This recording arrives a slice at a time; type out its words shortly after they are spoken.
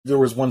There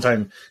was one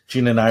time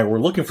Gina and I were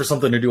looking for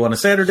something to do on a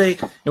Saturday,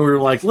 and we were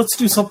like, let's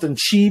do something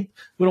cheap.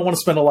 We don't want to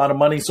spend a lot of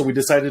money, so we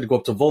decided to go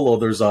up to Volo.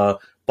 There's a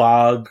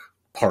Bog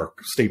Park,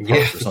 State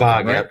Park or something,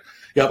 Bog, right?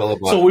 Yep.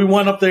 So we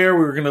went up there.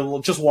 We were going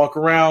to just walk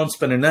around,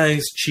 spend a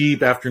nice,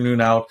 cheap afternoon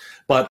out.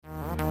 But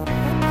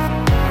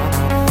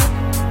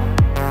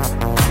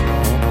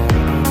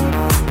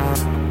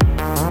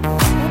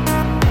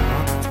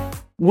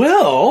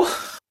well,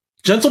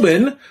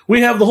 gentlemen,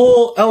 we have the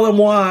whole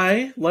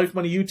LMY, Life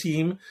Money U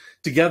team,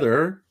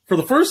 together for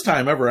the first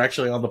time ever,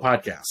 actually, on the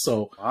podcast.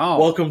 So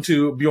Welcome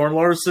to Bjorn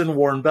Larson,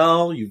 Warren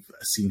Bell. You've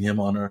seen him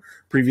on our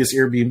previous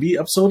Airbnb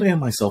episode, and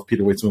myself,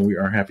 Peter Weitzman. We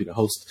are happy to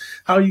host.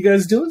 How are you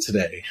guys doing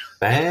today?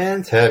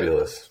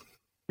 Fantabulous.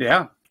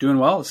 Yeah, doing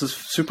well. This is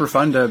super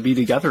fun to be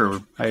together.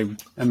 I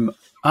am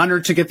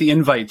honored to get the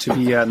invite to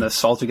be on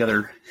this all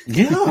together.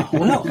 Yeah,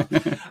 well,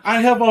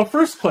 I have a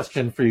first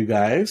question for you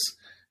guys.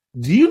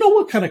 Do you know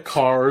what kind of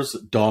cars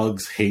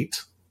dogs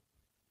hate?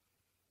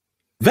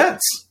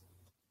 Vets.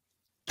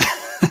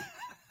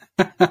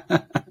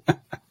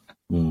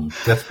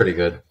 That's pretty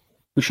good.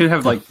 We should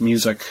have like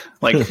music.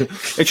 Like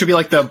it should be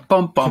like the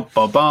bum bum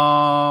bum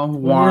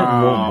bum.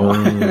 Wow.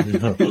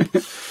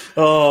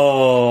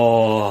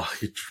 Oh,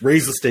 you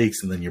raise the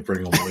stakes and then you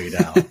bring them way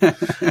down.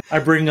 I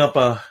bring up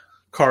a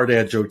car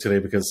dad joke today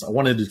because I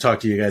wanted to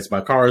talk to you guys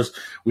about cars.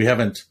 We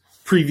haven't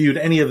previewed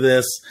any of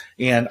this,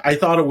 and I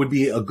thought it would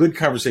be a good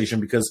conversation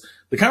because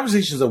the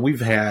conversations that we've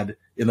had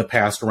in the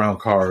past around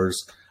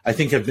cars, I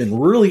think, have been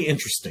really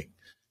interesting.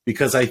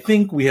 Because I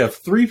think we have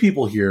three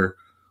people here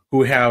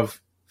who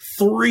have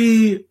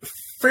three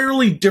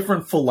fairly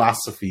different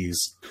philosophies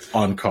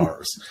on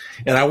cars.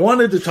 And I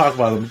wanted to talk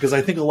about them because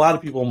I think a lot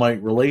of people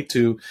might relate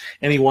to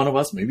any one of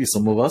us, maybe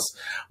some of us.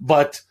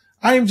 But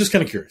I am just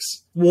kind of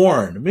curious.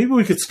 Warren, maybe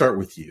we could start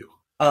with you.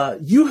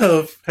 You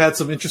have had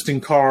some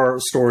interesting car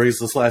stories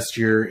this last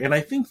year, and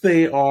I think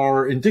they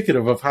are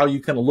indicative of how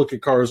you kind of look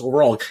at cars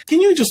overall.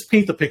 Can you just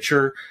paint the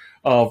picture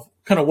of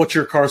kind of what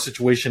your car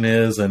situation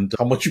is and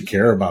how much you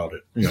care about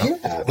it? You know?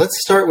 Yeah,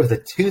 let's start with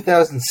a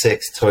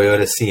 2006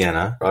 Toyota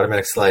Sienna,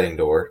 automatic sliding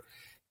door.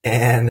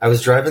 And I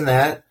was driving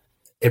that.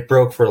 It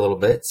broke for a little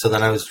bit. So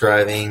then I was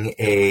driving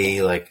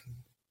a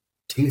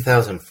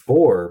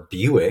 2004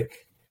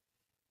 Buick.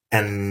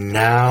 And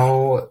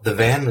now the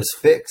van was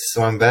fixed.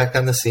 So I'm back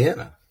on the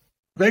Sienna.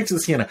 Back to the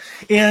Sienna.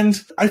 And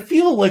I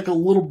feel like a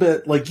little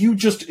bit like you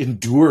just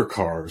endure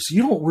cars.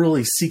 You don't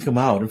really seek them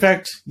out. In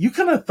fact, you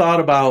kind of thought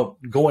about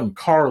going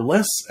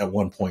carless at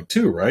one point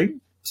too, right?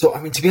 So,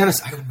 I mean, to be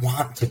honest, I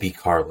want to be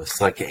carless.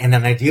 Like, in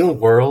an ideal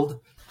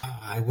world,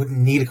 I wouldn't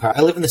need a car.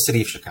 I live in the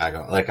city of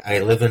Chicago. Like, I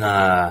live in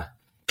an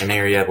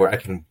area where I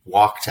can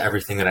walk to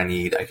everything that I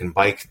need. I can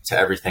bike to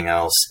everything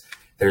else.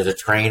 There's a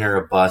train or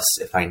a bus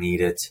if I need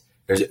it.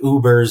 There's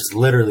Ubers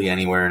literally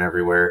anywhere and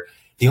everywhere.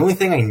 The only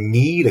thing I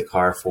need a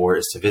car for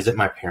is to visit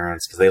my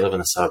parents because they live in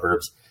the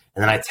suburbs.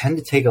 And then I tend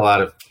to take a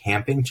lot of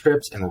camping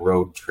trips and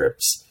road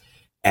trips.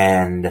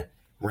 And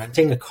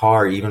renting a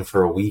car, even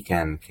for a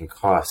weekend, can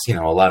cost, a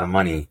lot of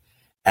money.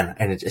 And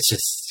it's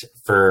just,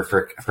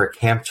 for a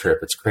camp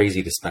trip, it's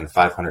crazy to spend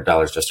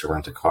 $500 just to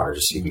rent a car,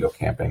 just so you can go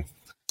camping.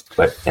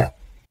 But, yeah.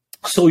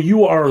 So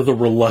you are the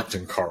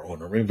reluctant car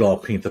owner. Maybe I'll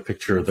paint the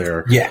picture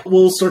there. Yeah.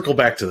 We'll circle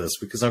back to this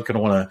because I'm going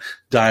to want to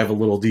dive a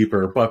little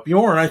deeper. But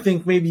Bjorn, I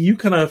think maybe you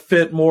kind of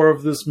fit more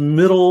of this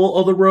middle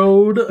of the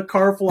road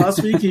car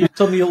philosophy. Can you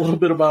tell me a little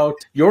bit about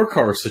your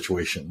car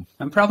situation?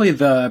 I'm probably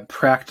the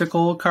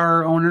practical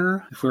car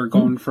owner. If we're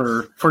going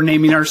for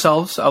naming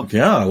ourselves, I'll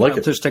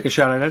just take a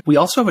shot at it. We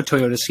also have a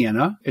Toyota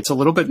Sienna. It's a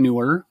little bit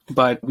newer,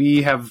 but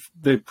we have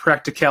the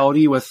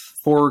practicality with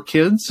 4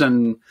 kids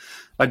and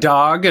a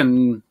dog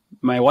and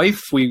my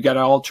wife. We got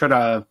to all try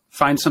to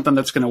find something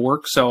that's going to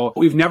work. So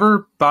we've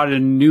never bought a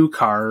new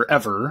car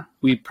ever.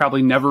 We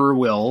probably never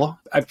will.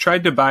 I've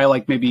tried to buy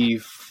like maybe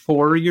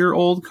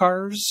 4-year-old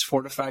cars,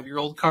 4 to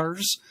 5-year-old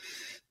cars.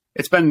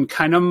 It's been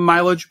kind of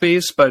mileage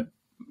based, but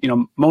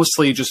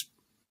mostly just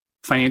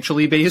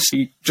financially based.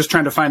 Just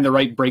trying to find the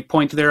right break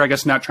point there. I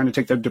guess not trying to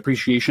take the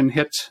depreciation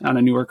hit on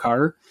a newer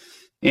car.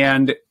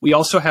 And we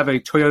also have a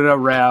Toyota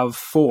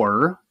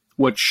RAV4,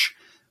 which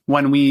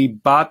when we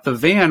bought the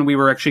van, we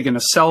were actually going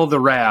to sell the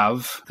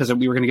RAV because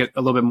we were going to get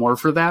a little bit more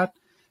for that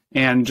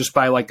and just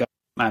buy like a,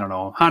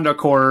 Honda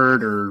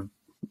Accord or,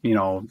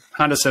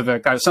 Honda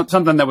Civic,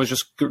 something that was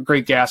just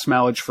great gas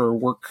mileage for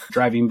work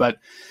driving. But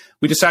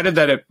we decided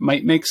that it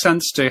might make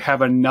sense to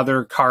have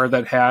another car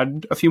that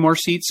had a few more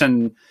seats.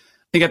 And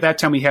I think at that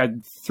time we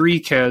had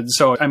 3 kids.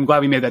 So I'm glad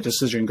we made that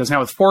decision because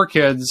now with 4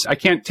 kids, I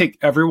can't take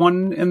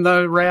everyone in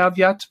the RAV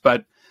yet,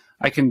 but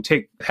I can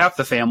take half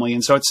the family.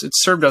 And so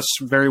it's served us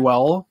very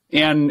well.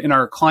 And in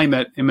our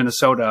climate in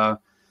Minnesota,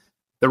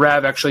 the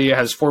RAV actually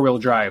has 4-wheel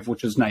drive,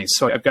 which is nice.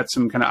 So I've got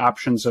some kind of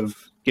options of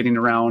getting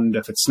around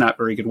if it's not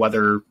very good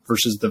weather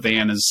versus the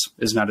van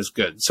is not as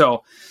good.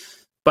 So,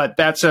 but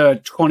that's a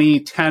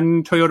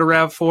 2010 Toyota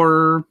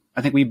RAV4.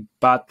 I think we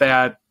bought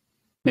that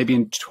maybe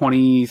in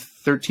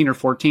 2013 or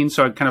 14.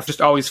 So I kind of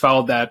just always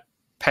followed that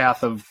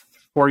path of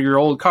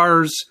 4-year-old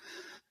cars.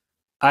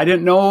 I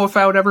didn't know if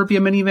I would ever be a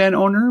minivan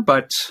owner,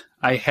 but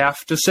I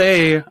have to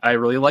say I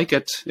really like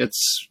it.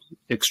 It's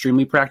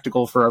extremely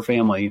practical for our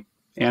family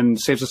and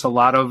saves us a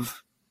lot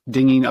of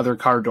dinging other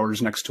car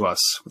doors next to us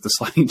with the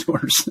sliding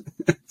doors.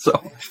 So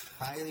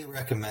I highly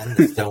recommend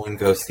the stow and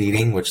go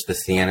seating, which the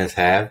Siennas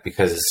have,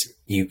 because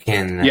you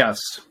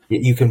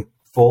can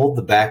fold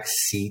the back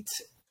seat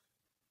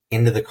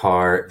into the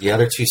car. The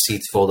other two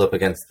seats fold up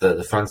against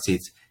the front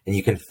seats, and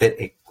you can fit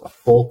a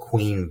full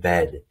queen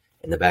bed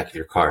in the back of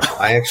your car. So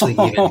I actually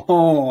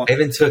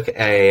even took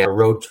a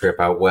road trip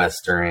out west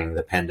during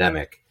the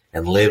pandemic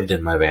and lived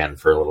in my van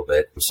for a little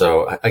bit.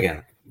 So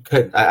again,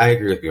 I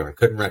agree with Bjorn.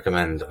 Couldn't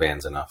recommend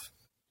vans enough.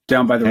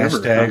 Down by the river.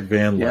 Hashtag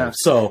van life.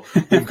 So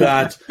we've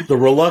got the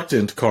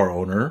reluctant car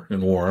owner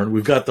in Warren.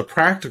 We've got the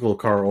practical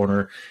car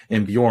owner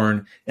in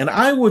Bjorn. And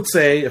I would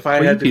say if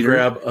I had to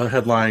grab a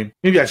headline,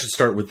 maybe I should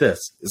start with this.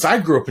 Is I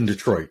grew up in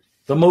Detroit,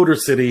 the Motor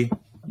City.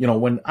 You know,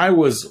 when I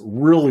was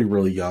really,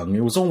 really young,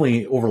 it was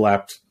only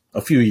overlapped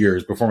a few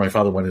years before my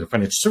father went into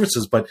financial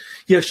services, but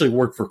he actually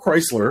worked for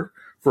Chrysler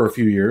for a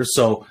few years.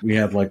 So we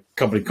had like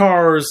company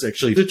cars.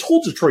 Actually, the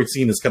whole Detroit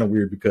scene is kind of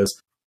weird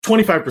because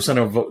 25%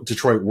 of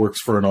Detroit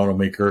works for an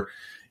automaker.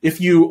 If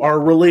you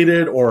are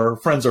related or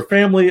friends or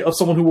family of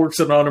someone who works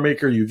at an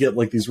automaker, you get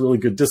like these really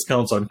good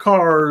discounts on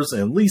cars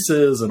and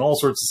leases and all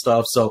sorts of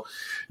stuff. So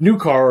new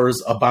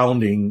cars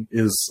abounding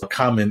is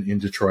common in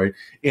Detroit.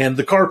 And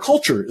the car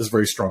culture is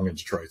very strong in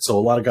Detroit. So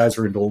a lot of guys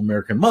are into Old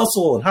American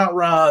Muscle and hot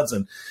rods.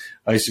 And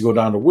I used to go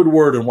down to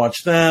Woodward and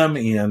watch them.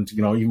 And,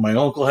 you know, even my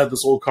uncle had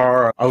this old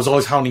car. I was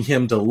always hounding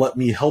him to let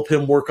me help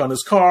him work on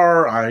his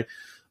car. I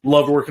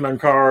loved working on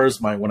cars.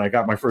 When I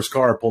got my first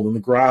car, I pulled in the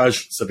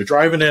garage. Instead of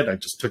driving it, I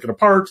just took it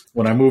apart.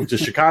 When I moved to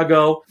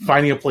Chicago,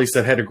 finding a place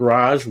that had a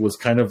garage was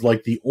kind of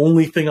like the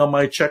only thing on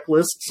my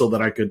checklist so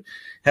that I could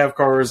have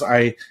cars.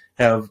 I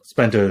have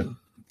spent a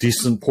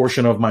decent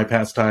portion of my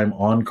pastime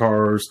on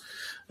cars,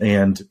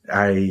 and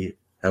I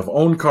have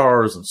owned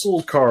cars and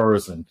sold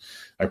cars, and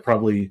I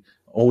probably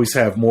always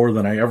have more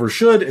than I ever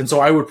should. And so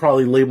I would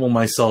probably label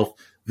myself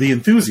the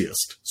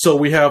enthusiast. So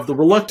we have the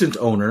reluctant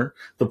owner,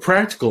 the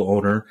practical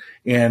owner,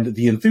 and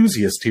the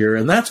enthusiast here.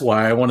 And that's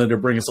why I wanted to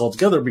bring us all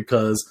together,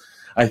 because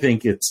I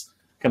think it's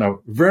kind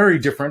of very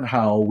different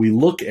how we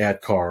look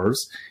at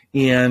cars,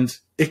 and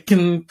it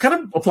can kind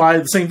of apply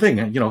the same thing.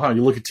 You know, how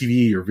you look at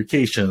TV or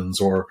vacations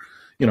or,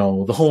 you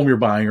know, the home you're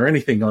buying or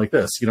anything like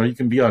this. You know, you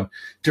can be on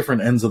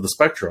different ends of the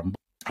spectrum.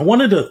 I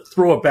wanted to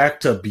throw it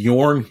back to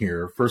Bjorn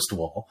here, first of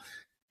all.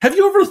 Have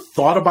you ever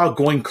thought about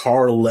going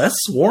carless?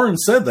 Warren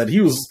said that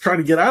he was trying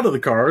to get out of the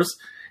cars,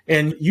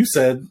 and you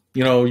said,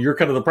 you know, you're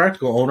kind of the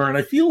practical owner, and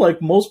I feel like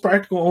most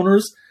practical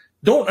owners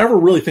don't ever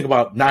really think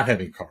about not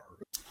having a car.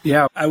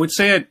 Yeah, I would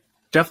say it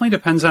definitely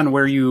depends on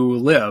where you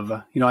live.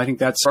 You know, I think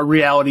that's a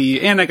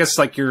reality, and I guess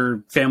like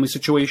your family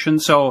situation.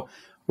 So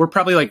we're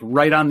probably like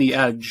right on the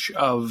edge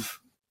of,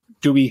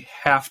 do we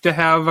have to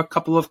have a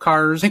couple of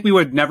cars? I think we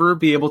would never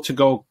be able to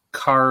go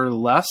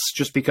carless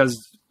just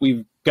because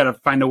we've got to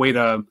find a way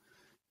to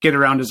get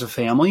around as a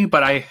family,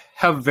 but I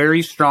have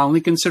very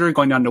strongly considered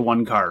going down to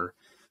one car.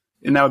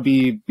 And that would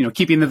be, you know,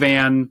 keeping the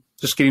van,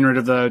 just getting rid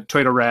of the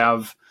Toyota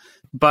RAV.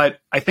 But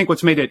I think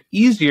what's made it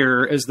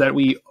easier is that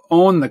we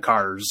own the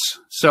cars.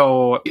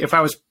 So if I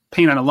was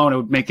paying on a loan, it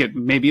would make it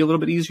maybe a little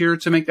bit easier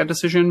to make that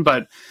decision.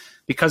 But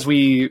because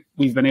we've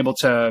been able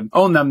to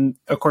own them,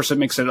 of course, it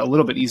makes it a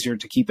little bit easier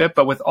to keep it.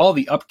 But with all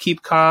the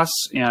upkeep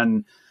costs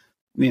and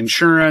the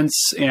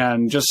insurance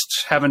and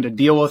just having to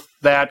deal with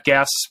that,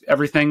 gas,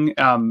 everything,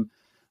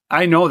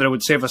 I know that it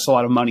would save us a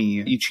lot of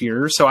money each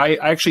year. So I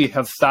actually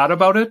have thought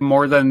about it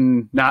more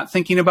than not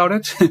thinking about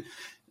it,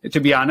 to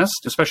be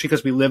honest, especially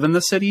because we live in the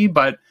city.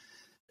 But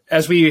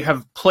as we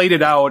have played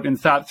it out and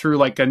thought through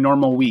like a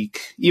normal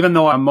week, even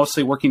though I'm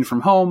mostly working from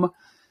home,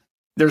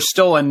 there's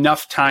still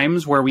enough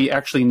times where we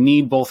actually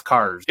need both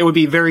cars. It would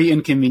be very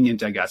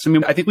inconvenient, I guess. I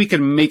mean, I think we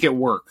can make it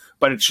work,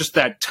 but it's just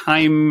that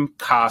time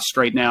cost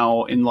right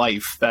now in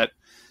life that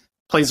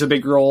plays a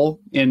big role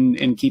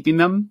in keeping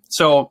them.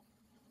 So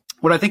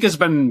what I think has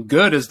been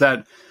good is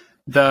that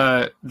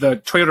the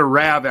Toyota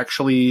RAV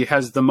actually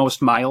has the most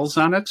miles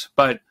on it,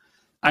 but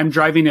I'm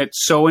driving it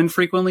so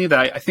infrequently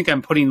that I think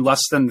I'm putting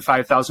less than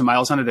 5,000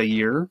 miles on it a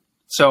year.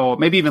 So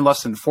maybe even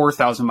less than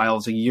 4,000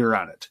 miles a year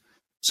on it.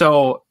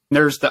 So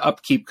there's the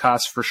upkeep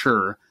costs for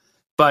sure,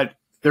 but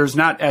there's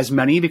not as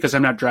many because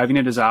I'm not driving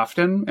it as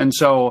often. And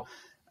so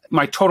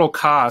my total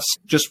cost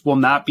just will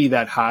not be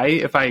that high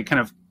if I kind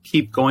of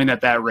keep going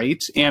at that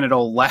rate, and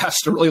it'll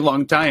last a really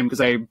long time because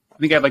I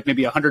think I have like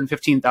maybe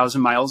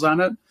 115,000 miles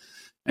on it.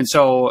 And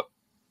so,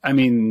 I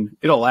mean,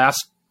 it'll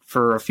last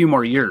for a few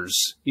more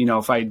years, you know,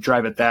 if I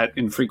drive it that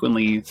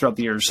infrequently throughout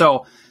the year.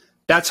 So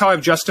that's how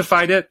I've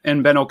justified it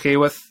and been okay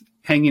with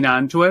hanging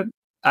on to it.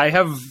 I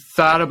have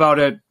thought about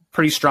it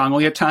pretty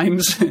strongly at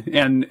times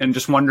and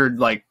just wondered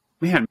like,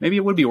 man, maybe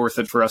it would be worth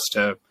it for us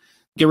to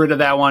get rid of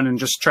that one and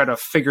just try to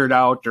figure it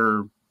out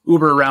or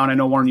Uber around. I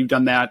know, Warren, you've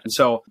done that. And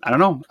so I don't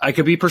know, I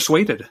could be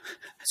persuaded.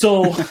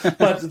 So,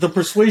 but the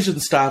persuasion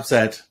stops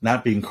at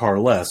not being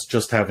carless,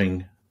 just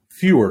having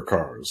fewer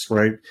cars,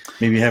 right?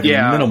 Maybe having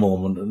a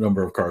minimal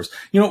number of cars.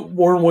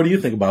 Warren, what do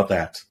you think about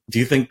that? Do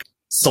you think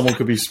someone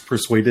could be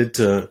persuaded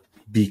to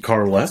be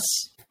carless?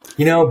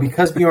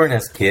 Because Bjorn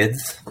has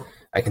kids,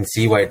 I can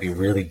see why it'd be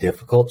really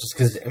difficult. Just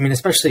because,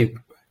 especially,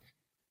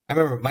 I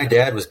remember my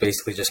dad was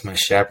basically just my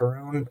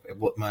chaperone,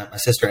 my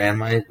sister and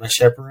my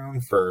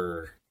chaperone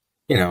for,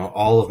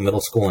 all of middle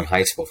school and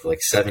high school for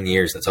like 7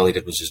 years. That's all he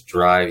did was just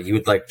drive. He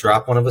would like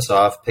drop one of us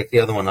off, pick the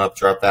other one up,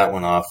 drop that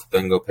one off,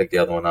 then go pick the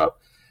other one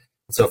up.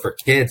 So for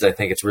kids, I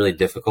think it's really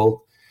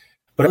difficult.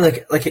 But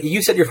like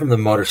you said, you're from the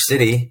Motor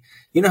City.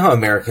 You know how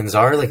Americans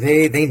are. Like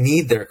they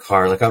need their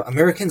car. Like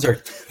Americans are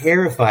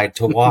terrified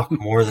to walk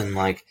more than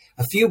like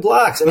a few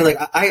blocks.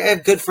 I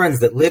have good friends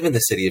that live in the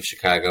city of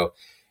Chicago,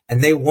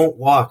 and they won't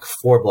walk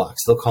 4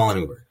 blocks. They'll call an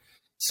Uber.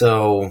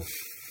 So,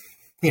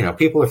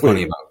 people are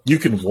funny about it. You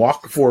can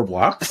walk 4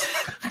 blocks?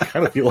 I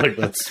kind of feel like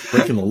that's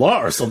breaking the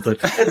law or something.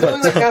 It's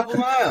only like half a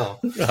mile.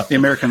 Yeah. The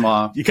American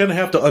law. You kind of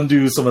have to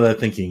undo some of that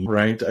thinking,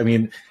 right?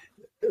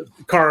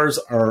 Cars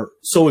are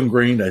so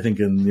ingrained, I think,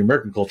 in the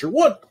American culture.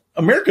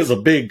 America's a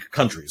big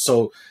country.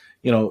 So,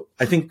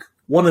 I think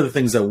one of the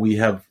things that we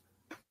have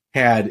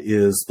had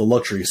is the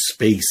luxury of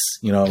space,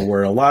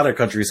 where a lot of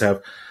countries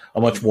have a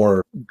much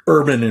more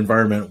urban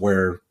environment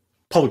where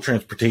public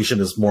transportation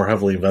is more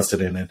heavily invested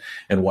in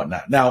and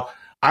whatnot. Now,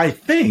 I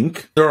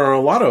think there are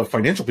a lot of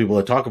financial people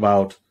that talk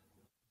about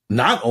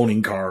not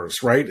owning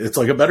cars, right? It's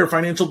like a better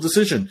financial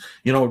decision.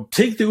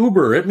 Take the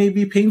Uber. It may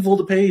be painful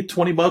to pay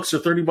 $20 or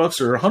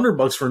 $30 or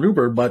 $100 for an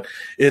Uber, but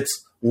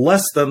it's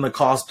less than the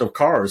cost of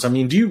cars.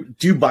 Do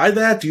you buy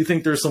that? Do you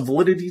think there's some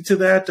validity to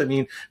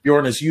that?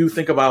 Bjorn, as you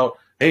think about,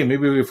 hey,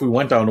 maybe if we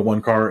went down to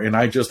one car and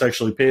I just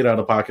actually paid out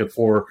of pocket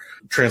for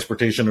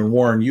transportation, and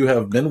Warren, you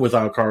have been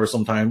without cars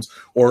sometimes,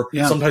 or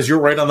sometimes you're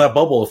right on that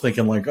bubble of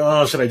thinking like,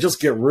 oh, should I just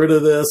get rid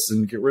of this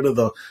and get rid of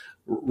the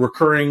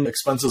recurring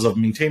expenses of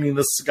maintaining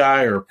this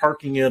guy or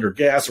parking it or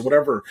gas or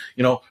whatever?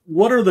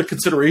 What are the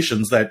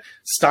considerations that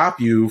stop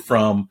you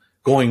from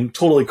going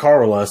totally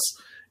carless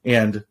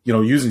and,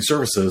 using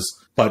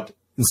services, but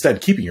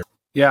instead keeping your...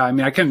 Yeah,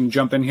 I can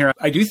jump in here.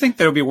 I do think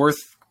that it would be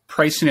worth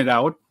pricing it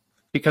out,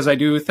 because I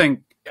do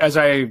think as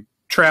I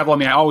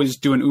travel, I always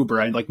do an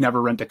Uber. I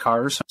never rent a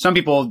car. So some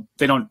people,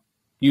 they don't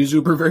use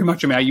Uber very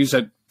much. I use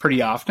it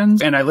pretty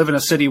often, and I live in a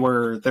city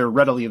where they're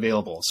readily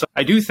available. So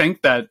I do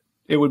think that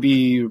it would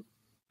be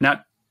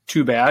not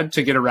too bad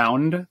to get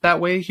around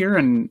that way here.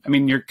 And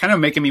you're kind of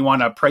making me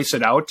want to price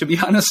it out, to be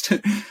honest,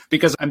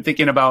 because I'm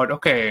thinking about,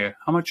 okay,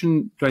 how much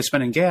do I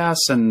spend in gas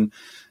and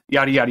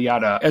yada, yada,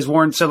 yada. As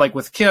Warren said,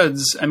 with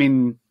kids,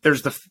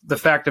 there's the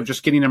fact of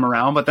just getting them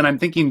around. But then I'm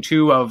thinking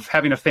too of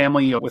having a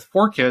family with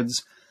 4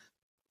 kids.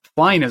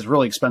 Flying is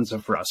really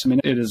expensive for us.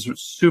 It is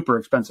super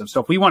expensive.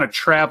 So if we want to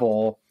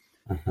travel,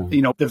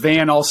 the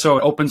van also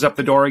opens up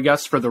the door, I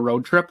guess, for the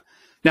road trip.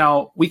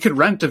 Now, we could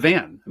rent a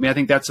van. I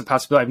think that's a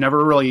possibility. I've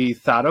never really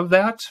thought of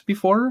that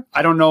before.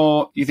 I don't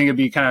know. You think it'd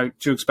be kind of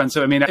too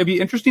expensive? It'd be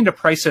interesting to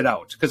price it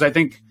out, because I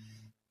think,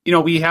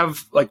 we have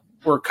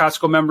we're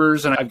Costco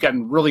members, and I've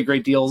gotten really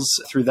great deals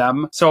through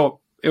them.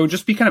 So it would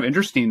just be kind of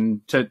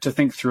interesting to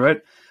think through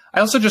it. I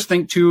also just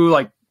think too,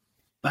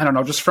 I don't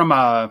know, just from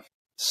a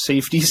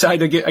safety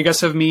side, I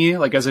guess, of me,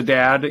 as a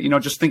dad,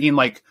 just thinking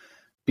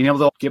being able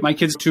to get my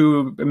kids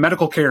to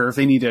medical care if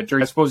they need it. Or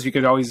I suppose you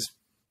could always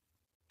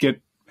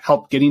get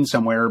help getting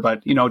somewhere,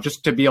 but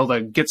just to be able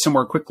to get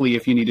somewhere quickly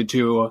if you needed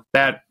to,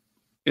 that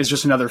is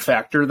just another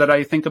factor that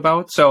I think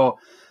about. So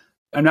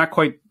I'm not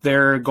quite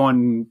there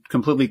going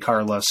completely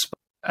carless.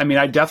 I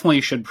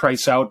definitely should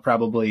price out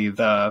probably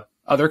the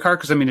other car,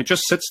 because it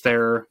just sits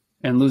there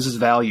and loses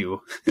value.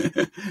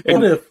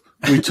 What if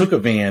we took a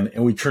van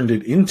and we turned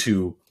it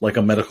into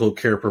a medical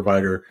care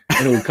provider,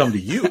 and it would come to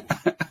you,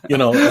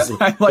 as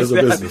a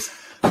business?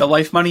 The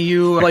Life Money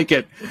You, I like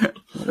it.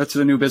 That's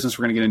the new business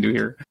we're going to get into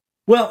here.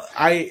 Well,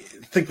 I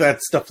think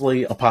that's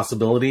definitely a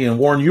possibility. And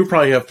Warren, you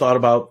probably have thought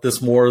about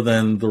this more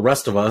than the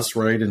rest of us,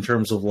 right? In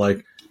terms of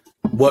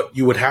what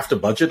you would have to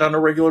budget on a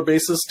regular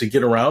basis to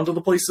get around to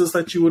the places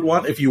that you would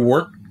want if you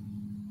weren't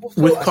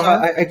with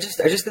car. I just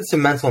did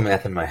some mental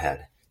math in my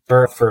head.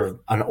 For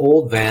an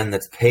old van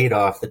that's paid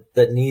off,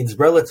 that needs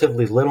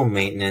relatively little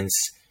maintenance,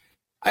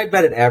 I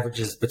bet it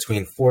averages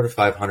between $400 to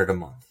 $500 a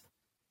month.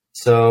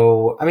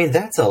 So,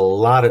 that's a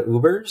lot of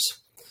Ubers.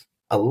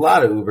 A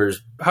lot of Ubers.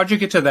 How'd you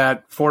get to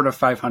that $400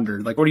 to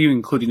 $500? What are you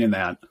including in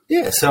that?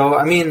 Yeah, so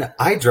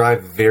I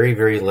drive very,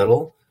 very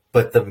little,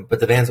 but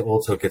the van's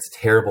old, so it gets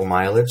terrible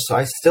mileage. So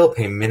I still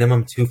pay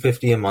minimum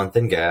 $250 a month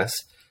in gas.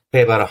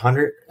 Pay about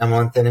 $100 a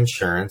month in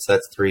insurance.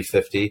 That's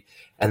 $350.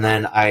 And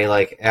then I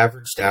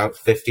averaged out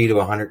 $50 to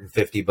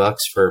 $150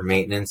 for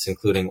maintenance,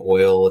 including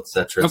oil,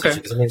 etc.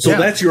 Okay. So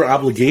that's your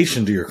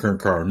obligation to your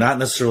current car, not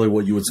necessarily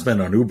what you would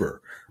spend on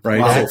Uber,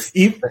 right? Wow. So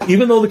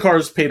even though the car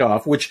is paid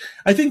off, which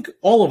I think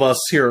all of us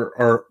here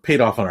are paid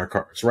off on our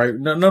cars, right?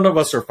 None of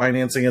us are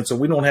financing it, so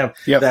we don't have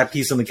that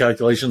piece in the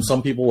calculation.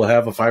 Some people will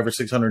have a $500 or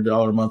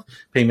 $600 a month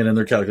payment in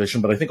their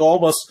calculation, but I think all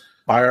of us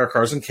buy our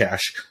cars in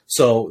cash,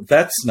 so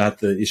that's not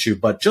the issue.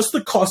 But just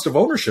the cost of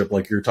ownership,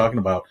 like you're talking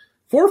about,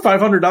 $400 or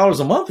 $500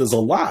 a month is a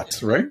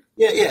lot, right?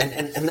 Yeah.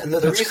 And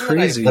the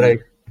reason that I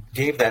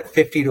gave that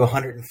 50 to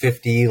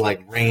 150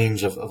 like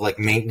range of like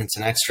maintenance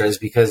and extra is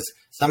because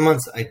some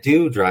months I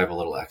do drive a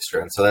little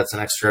extra, and so that's an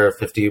extra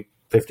 50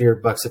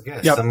 bucks of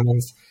gas. Yep.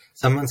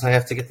 Some months I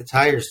have to get the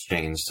tires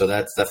changed, so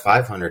that's the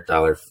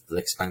 $500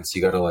 expense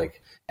you got to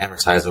like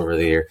amortize over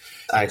the year.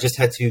 I just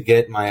had to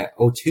get my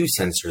O2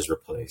 sensors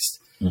replaced.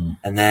 Mm-hmm.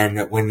 And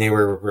then when they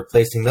were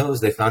replacing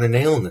those, they found a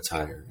nail in the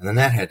tire, and then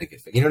that had to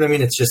get fixed. You know what I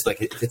mean? It's just like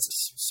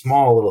it's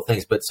small little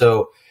things. But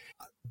so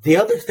the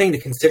other thing to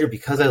consider,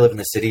 because I live in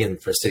the city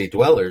and for city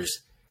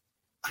dwellers,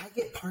 I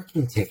get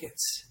parking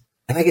tickets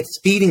and I get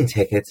speeding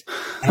tickets,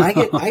 and I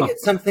get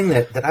something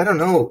that I don't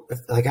know.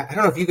 Like I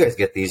don't know if you guys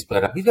get these,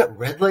 but we've got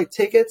red light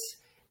tickets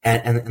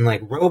and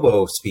like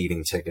robo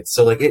speeding tickets.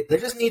 So like there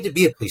doesn't need to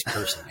be a police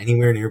person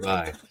anywhere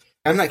nearby.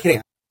 I'm not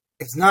kidding.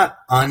 It's not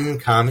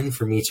uncommon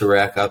for me to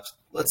rack up,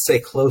 let's say,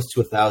 close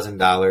to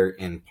 $1,000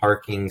 in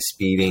parking,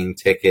 speeding,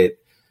 ticket,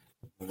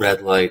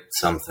 red light,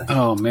 something.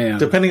 Oh man!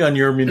 Depending on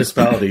your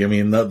municipality, I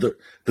mean, the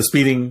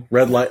speeding,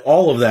 red light,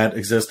 all of that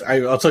exists.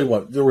 I'll tell you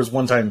what. There was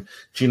one time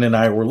Gina and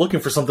I were looking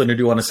for something to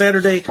do on a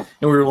Saturday, and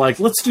we were like,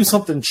 "Let's do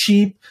something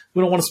cheap.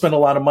 We don't want to spend a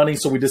lot of money."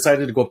 So we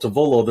decided to go up to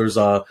Volo. There's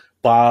a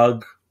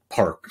Bog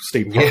Park,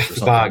 State Park, or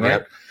something, Bog,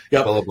 right?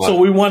 Yep. So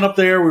we went up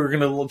there. We were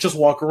going to just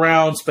walk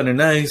around, spend a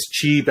nice,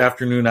 cheap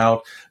afternoon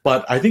out.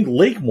 But I think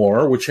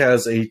Lakemore, which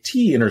has a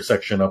T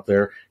intersection up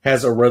there,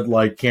 has a red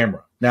light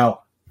camera.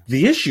 Now,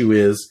 the issue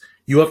is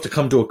you have to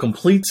come to a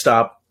complete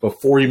stop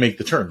before you make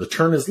the turn. The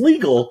turn is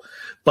legal,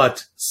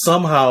 but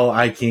somehow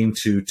I came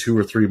to 2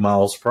 or 3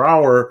 miles per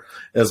hour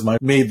as I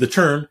made the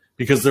turn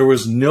because there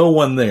was no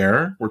one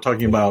there. We're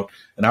talking about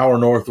an hour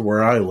north of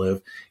where I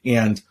live.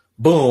 And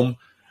boom.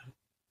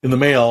 In the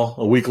mail,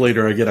 a week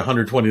later, I get a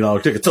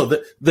 $120 ticket. So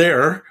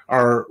there,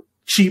 our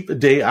cheap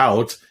day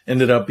out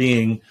ended up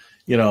being,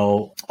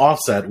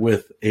 offset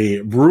with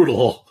a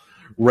brutal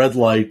red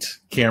light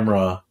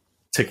camera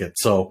ticket.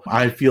 So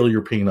I feel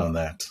your pain on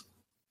that.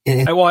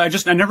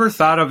 I never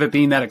thought of it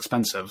being that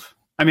expensive.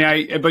 I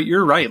mean, but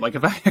you're right. Like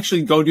if I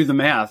actually go do the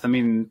math, I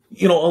mean,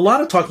 a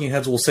lot of talking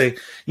heads will say,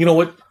 you know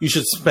what, you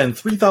should spend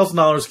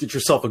 $3,000, get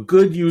yourself a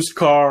good used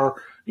car,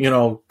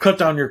 cut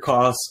down your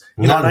costs.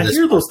 And I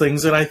hear those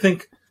things and I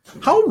think,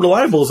 how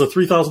reliable is a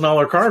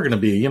 $3,000 car going to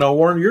be?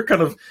 Warren, you're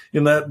kind of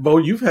in that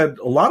boat. You've had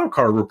a lot of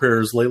car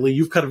repairs lately.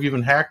 You've kind of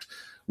even hacked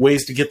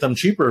ways to get them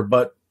cheaper,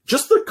 but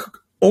just the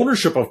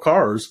ownership of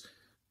cars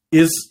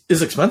is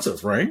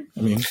expensive, right?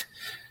 I mean,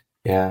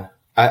 yeah.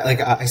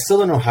 I still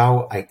don't know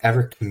how I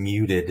ever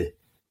commuted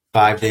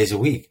 5 days a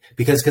week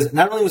because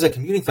not only was I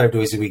commuting 5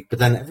 days a week, but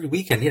then every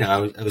weekend, I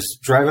was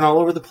driving all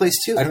over the place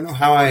too. I don't know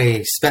how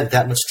I spent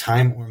that much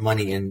time or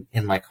money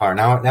in my car.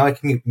 Now I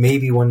commute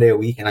maybe 1 day a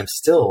week, and I'm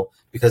still,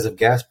 because of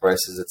gas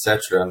prices,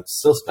 etc., I'm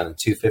still spending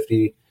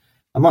 $250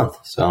 a month.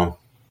 So,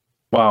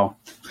 wow.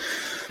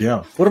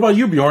 Yeah. What about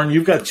you, Bjorn?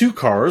 You've got 2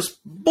 cars,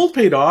 both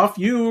paid off.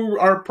 You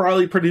are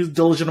probably pretty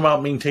diligent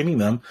about maintaining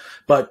them,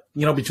 but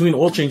between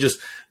oil changes,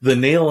 the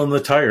nail in the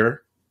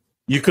tire.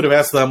 You could have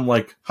asked them,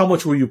 like, how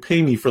much will you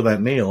pay me for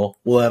that nail?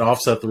 Will that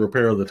offset the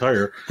repair of the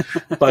tire?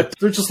 But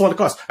there's just a lot of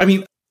costs. I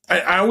mean,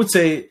 I would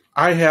say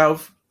I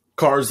have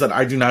cars that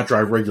I do not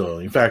drive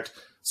regularly. In fact,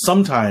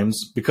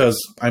 sometimes, because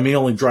I may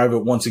only drive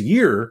it once a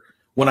year,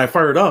 when I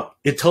fire it up,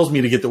 it tells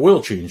me to get the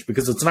oil change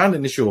because it's not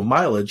an issue of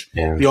mileage.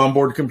 Yeah. The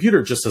onboard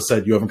computer just has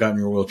said you haven't gotten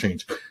your oil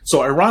change.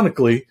 So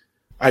ironically,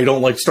 I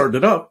don't like starting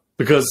it up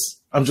because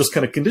I'm just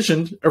kind of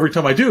conditioned. Every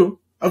time I do,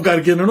 I've got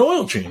to get an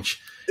oil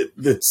change.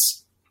 It's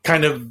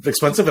kind of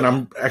expensive, and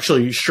I'm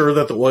actually sure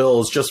that the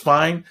oil is just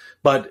fine.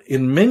 But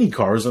in many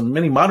cars, and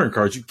many modern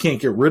cars, you can't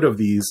get rid of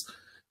these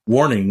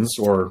warnings,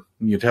 or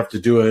you'd have to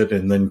do it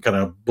and then kind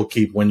of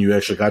bookkeep when you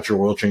actually got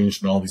your oil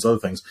changed and all these other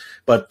things.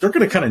 But they're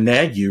going to kind of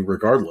nag you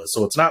regardless.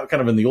 So it's not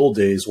kind of in the old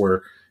days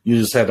where you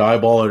just had to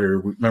eyeball it,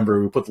 or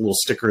remember we put the little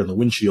sticker in the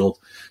windshield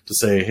to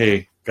say,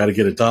 hey, got to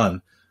get it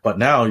done. But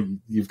now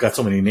you've got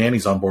so many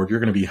nannies on board, you're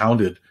going to be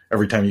hounded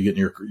every time you get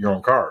in your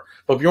own car.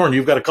 But Bjorn,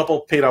 you've got a couple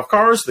paid off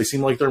cars. They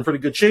seem like they're in pretty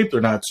good shape. They're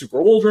not super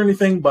old or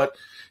anything, but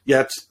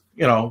yet,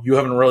 you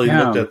haven't really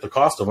looked at the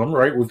cost of them,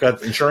 right? We've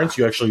got insurance.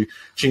 You actually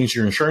changed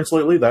your insurance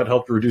lately. That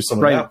helped reduce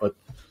some of that. But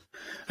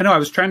I know I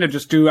was trying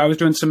to I was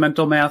doing some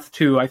mental math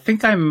too. I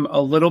think I'm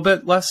a little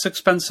bit less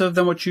expensive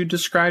than what you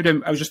described.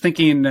 I was just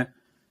thinking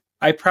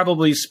I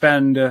probably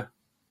spend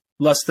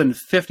less than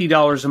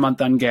 $50 a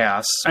month on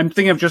gas. I'm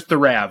thinking of just the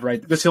RAV,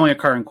 right? That's the only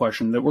car in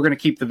question, that we're going to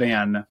keep the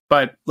van.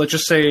 But let's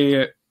just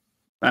say,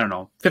 I don't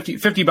know,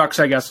 $50,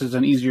 I guess, is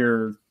an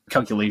easier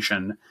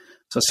calculation.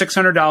 So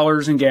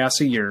 $600 in gas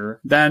a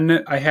year.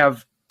 Then I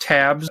have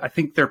tabs. I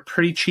think they're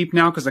pretty cheap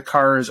now because the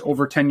car is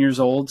over 10 years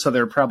old. So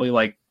they're probably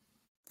like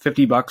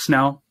 $50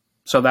 now.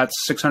 So that's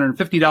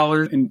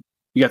 $650. And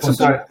you got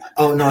something. Sorry.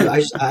 Oh, no,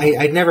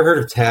 I'd never heard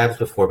of tabs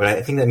before, but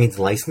I think that means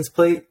license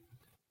plate.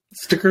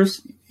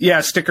 Stickers?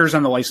 Yeah, stickers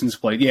on the license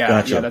plate. Yeah,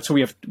 gotcha. Yeah, that's what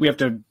we have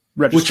to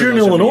register. Which you're in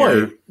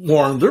Illinois,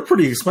 Warren, they're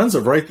pretty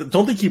expensive, right?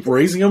 Don't they keep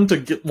raising them to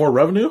get more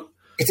revenue?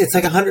 It's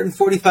like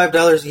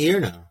 $145 a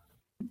year now.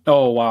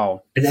 Oh,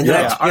 wow. And then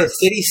a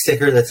city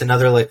sticker that's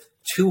another like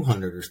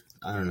 200 or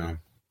I don't know.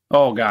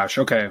 Oh gosh,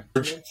 okay.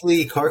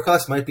 Monthly car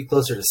cost might be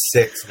closer to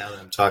 6 now that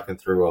I'm talking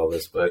through all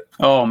this, but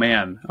oh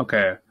man,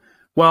 okay.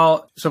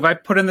 Well, so if I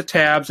put in the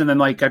tabs and then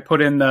like I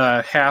put in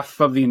the half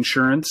of the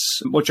insurance,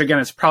 which again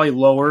is probably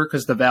lower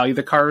because the value of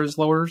the car is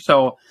lower,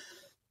 so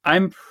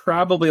I'm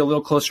probably a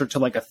little closer to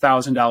like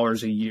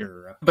 $1,000 a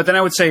year. But then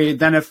I would say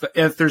then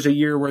if there's a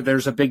year where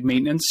there's a big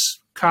maintenance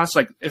cost,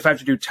 like if I have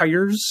to do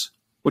tires,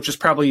 which is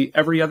probably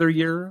every other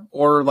year,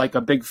 or like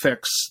a big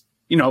fix,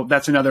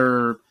 that's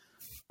another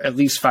at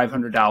least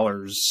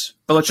 $500.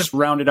 But let's just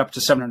round it up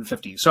to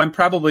 $750. So I'm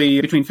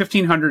probably between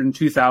 $1,500 and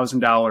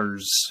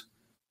 $2,000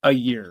 a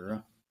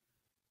year.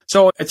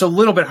 So it's a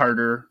little bit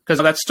harder because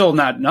that's still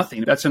not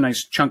nothing. That's a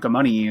nice chunk of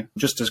money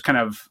just to kind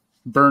of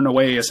burn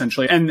away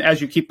essentially. And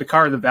as you keep the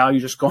car, the value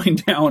just going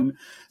down.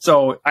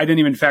 So I didn't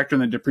even factor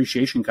in the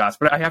depreciation cost,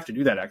 but I have to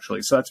do that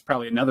actually. So that's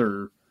probably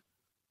another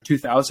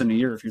 $2,000 a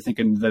year if you're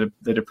thinking the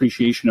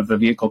depreciation of the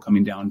vehicle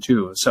coming down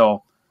too.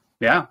 So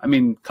yeah, I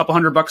mean, a couple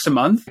 $100 a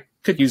month,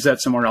 could use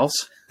that somewhere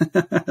else.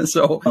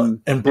 So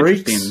and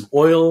brakes,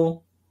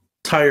 oil,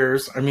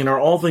 tires, I mean, are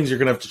all things you're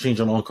going to have to change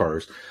on all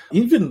cars.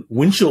 Even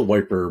windshield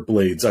wiper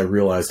blades, I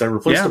realized. I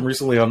replaced them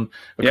recently on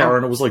a car,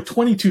 and it was like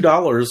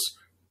 $22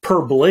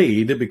 per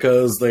blade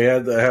because they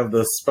had to have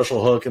the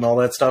special hook and all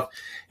that stuff.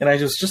 And I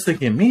was just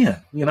thinking,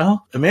 man,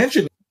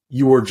 imagine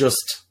you were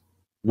just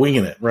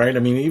winging it, right? I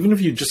mean, even if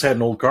you just had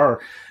an old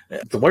car,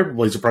 the wiper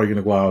blades are probably going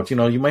to go out.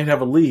 You might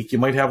have a leak. You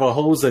might have a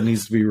hose that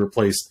needs to be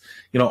replaced.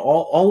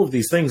 All of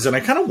these things. And I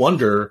kind of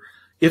wonder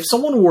if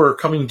someone were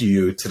coming to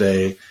you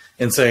today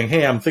and saying,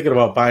 hey, I'm thinking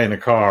about buying a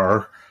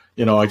car,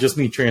 I just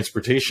need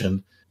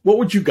transportation. What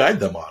would you guide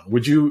them on?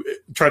 Would you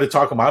try to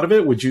talk them out of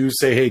it? Would you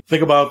say, hey,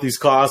 think about these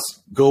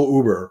costs, go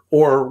Uber?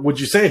 Or would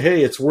you say,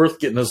 hey, it's worth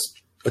getting us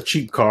a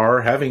cheap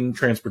car, having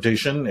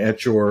transportation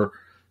at your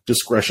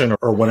discretion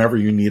or whenever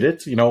you need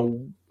it?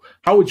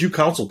 How would you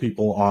counsel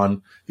people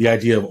on the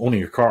idea of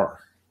owning a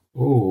car?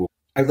 Ooh,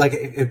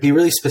 it'd be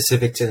really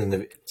specific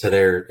to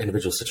their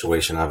individual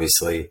situation,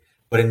 obviously.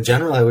 But in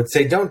general, I would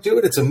say don't do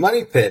it. It's a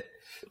money pit.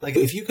 Like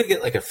if you could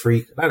get like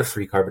not a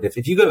free car, but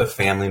if you have a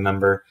family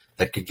member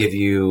that could give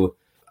you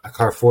a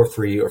car for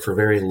free or for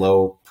very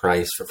low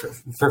price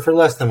for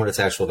less than what its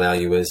actual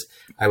value is,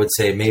 I would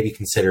say maybe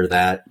consider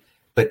that.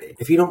 But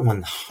if you don't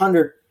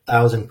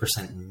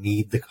 100,000%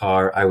 need the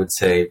car, I would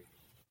say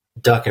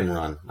duck and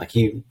run. Like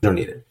you don't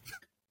need it.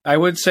 I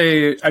would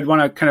say I'd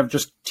want to kind of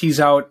just tease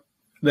out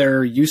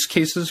their use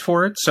cases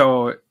for it.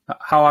 So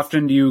how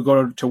often do you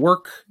go to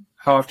work?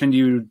 How often do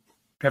you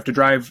have to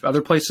drive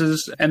other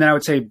places? And then I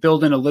would say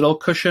build in a little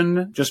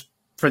cushion just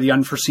for the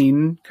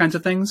unforeseen kinds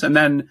of things. And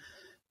then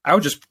I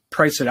would just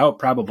price it out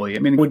probably. I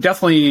mean, would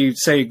definitely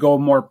say go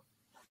more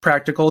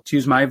practical, to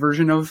use my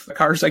version of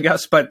cars, I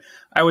guess. But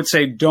I would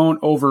say don't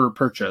over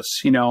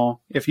purchase.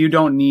 If you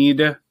don't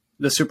need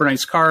the super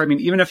nice car, I mean,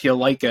 even if you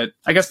like it,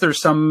 I guess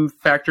there's some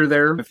factor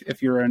there.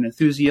 If you're an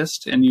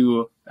enthusiast and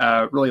you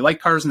really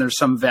like cars and there's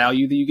some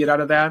value that you get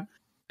out of that,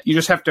 you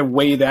just have to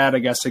weigh that, I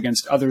guess,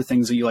 against other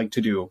things that you like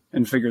to do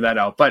and figure that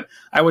out. But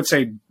I would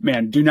say,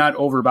 man, do not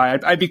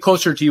overbuy. I'd be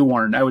closer to you,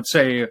 Warren. I would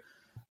say,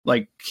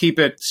 like, keep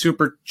it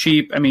super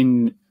cheap. I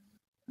mean,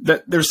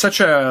 there's such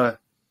a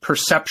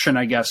perception,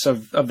 I guess,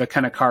 of the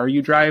kind of car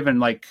you drive, and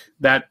like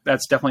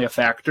that's definitely a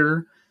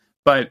factor.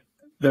 But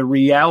the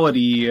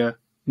reality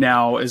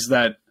now is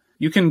that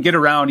you can get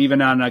around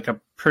even on like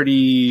a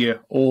pretty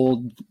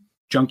old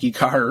junky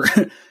car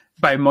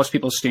by most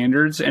people's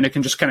standards, and it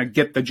can just kind of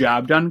get the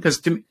job done. Because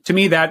to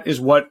me, that is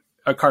what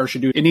a car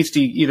should do. It needs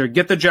to either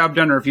get the job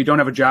done, or if you don't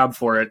have a job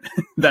for it,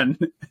 then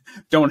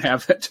don't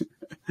have it.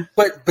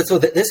 But so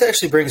this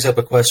actually brings up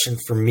a question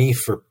for me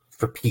for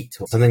Pete.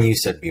 Something you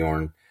said,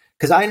 Bjorn,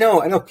 because I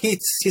know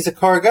he's a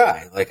car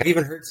guy. Like I've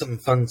even heard some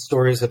fun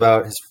stories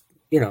about his,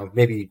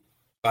 maybe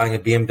buying a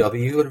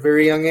BMW at a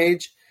very young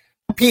age.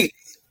 Pete,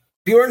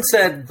 Bjorn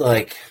said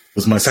like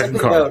this is my second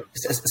car.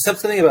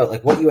 Something about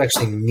like what you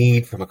actually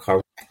need from a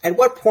car. At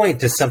what point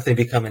does something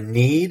become a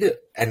need,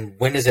 and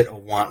when is it a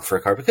want for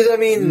a car? Because I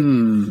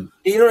mean,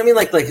 you know what I mean?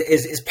 Like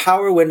is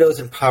power windows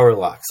and power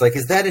locks, like,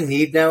 is that a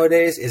need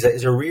nowadays?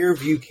 Is a rear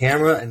view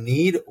camera a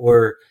need,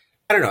 or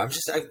I don't know.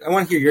 I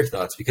want to hear your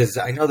thoughts, because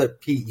I know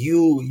that Pete,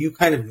 you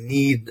kind of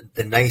need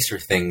the nicer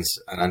things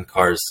on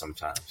cars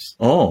sometimes.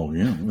 Oh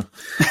yeah.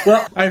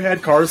 Well, I've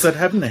had cars that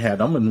haven't had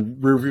them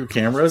and rear view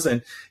cameras,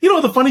 and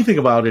the funny thing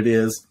about it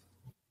is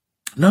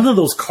none of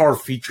those car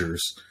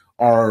features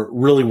are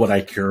really what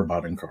I care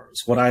about in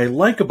cars. What I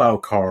like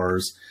about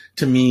cars,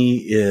 to me,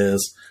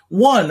 is,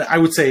 one, I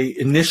would say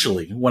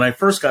initially, when I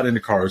first got into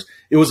cars,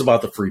 it was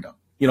about the freedom.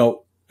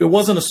 It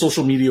wasn't a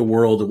social media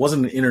world. It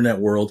wasn't an internet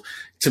world.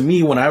 To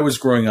me, when I was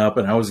growing up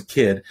and I was a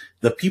kid,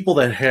 the people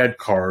that had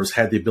cars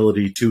had the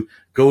ability to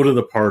go to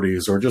the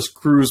parties or just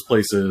cruise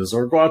places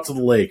or go out to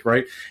the lake,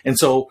 right? And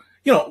so,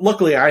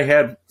 luckily I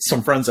had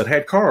some friends that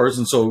had cars.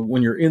 And so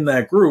when you're in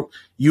that group,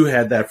 you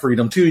had that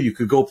freedom too. You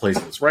could go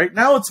places, right?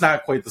 Now it's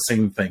not quite the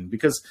same thing,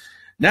 because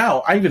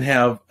now I even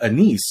have a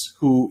niece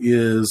who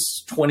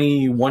is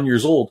 21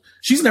 years old.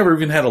 She's never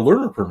even had a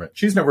learner permit.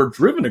 She's never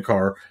driven a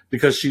car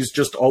because she's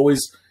just always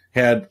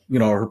had,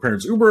 her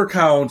parents' Uber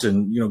account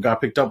and, got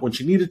picked up when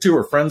she needed to,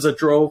 or friends that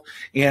drove,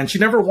 and she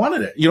never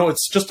wanted it.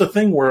 It's just a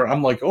thing where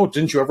I'm like, oh,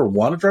 didn't you ever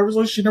want a driver's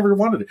license? She never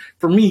wanted it.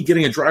 For me,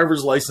 getting a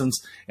driver's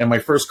license and my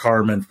first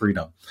car meant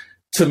freedom.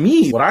 To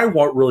me, what I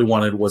really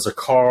wanted was a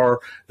car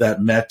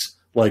that met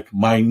like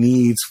my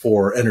needs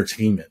for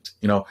entertainment,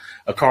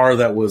 a car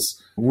that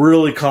was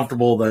really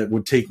comfortable, that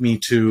would take me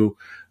to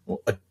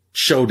a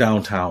show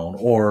downtown,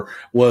 or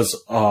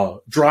was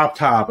drop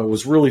top. It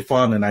was really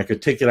fun, and I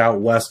could take it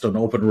out west on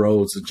open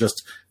roads and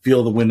just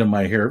feel the wind in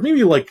my hair.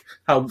 Maybe like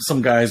how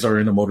some guys are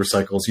into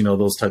motorcycles,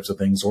 those types of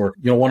things. Or,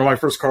 one of my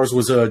first cars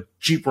was a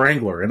Jeep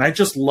Wrangler, and I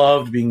just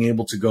loved being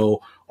able to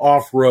go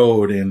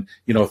off-road and,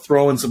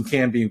 throw in some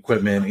camping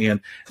equipment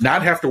and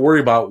not have to worry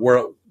about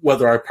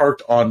whether I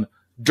parked on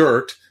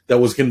dirt that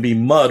was going to be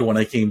mud when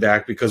I came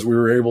back because we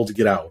were able to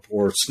get out,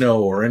 or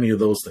snow, or any of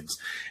those things.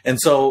 And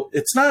so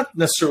it's not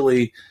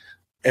necessarily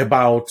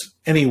about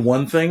any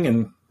one thing.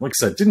 And like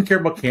I said, didn't care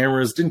about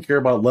cameras, didn't care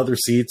about leather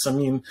seats. I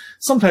mean,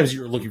 sometimes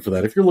you're looking for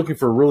that. If you're looking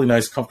for a really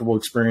nice, comfortable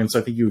experience,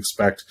 I think you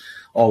expect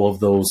all of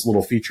those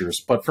little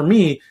features. But for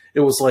me,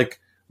 it was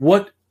like,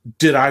 what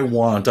did I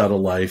want out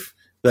of life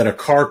that a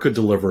car could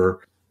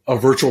deliver, a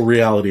virtual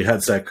reality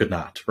headset could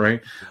not,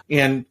 right?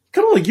 And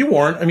kind of like you,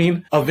 Warren, I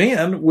mean, a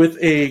van with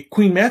a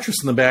queen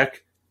mattress in the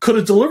back could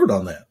have delivered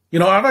on that.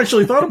 I've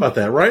actually thought about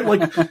that, right?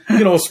 Like,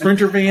 a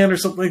Sprinter van or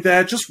something like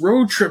that. Just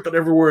road trip it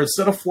everywhere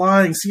instead of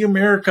flying. See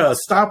America.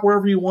 Stop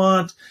wherever you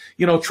want.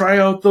 Try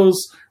out those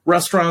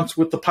restaurants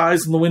with the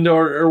pies in the window,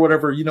 or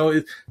whatever.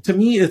 To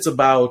me, it's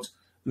about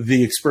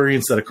the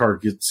experience that a car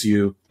gets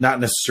you, not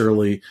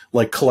necessarily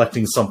like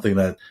collecting something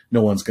that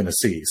no one's going to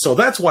see. So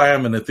that's why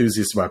I'm an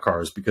enthusiast about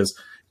cars, because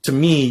to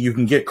me, you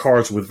can get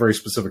cars with very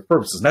specific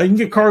purposes. Now, you can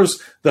get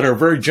cars that are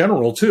very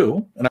general,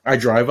 too. And I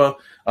drive a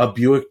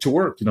Buick to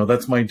work.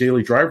 That's my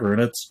daily driver. And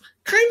it's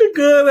kind of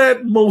good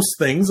at most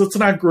things. It's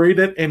not great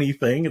at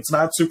anything. It's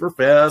not super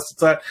fast.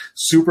 It's not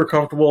super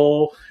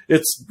comfortable.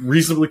 It's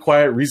reasonably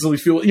quiet, reasonably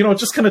fuel. It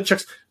just kind of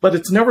checks. But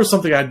it's never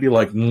something I'd be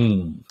like,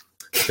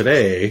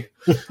 today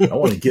I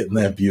want to get in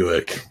that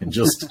Buick and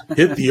just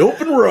hit the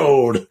open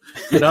road,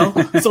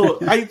 So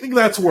I think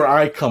that's where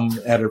I come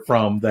at it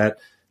from, that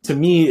to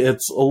me,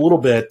 it's a little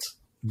bit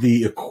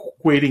the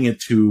equating it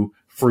to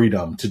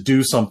freedom to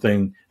do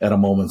something at a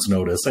moment's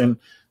notice. And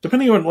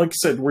depending on, like you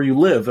said, where you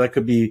live, that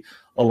could be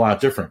a lot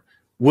different.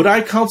 Would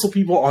I counsel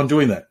people on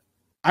doing that?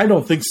 I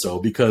don't think so,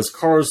 because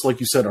cars, like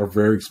you said, are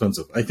very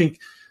expensive. I think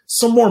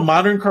some more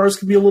modern cars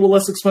can be a little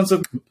less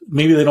expensive.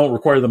 Maybe they don't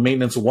require the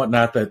maintenance and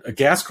whatnot that a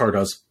gas car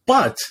does,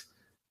 but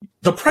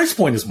the price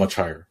point is much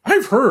higher.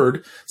 I've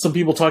heard some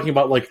people talking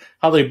about like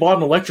how they bought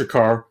an electric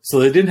car so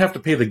they didn't have to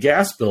pay the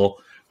gas bill,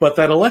 but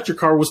that electric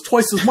car was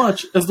twice as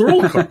much as the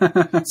old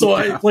car.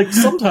 So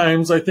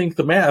sometimes I think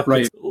the math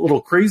is a little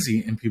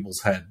crazy in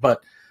people's head.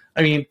 But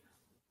I mean,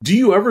 do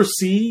you ever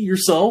see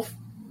yourself,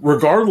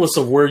 regardless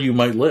of where you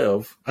might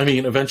live,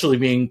 eventually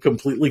being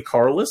completely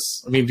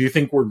carless? I mean, do you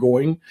think we're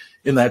going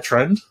in that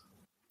trend?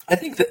 I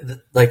think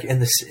that like in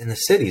the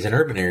cities and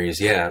urban areas,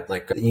 yeah,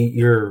 like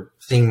you're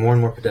seeing more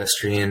and more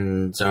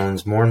pedestrian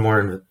zones, more and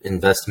more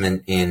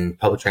investment in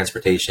public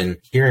transportation.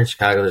 Here in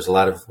Chicago, there's a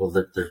lot of,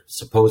 there's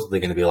supposedly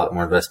going to be a lot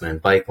more investment in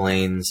bike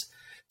lanes.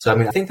 So,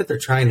 I think that they're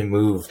trying to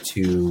move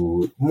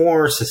to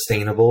more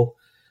sustainable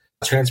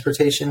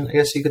transportation, I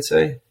guess you could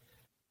say.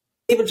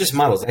 Even just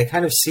models. I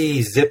kind of see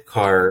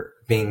Zipcar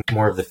being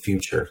more of the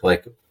future.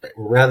 Like,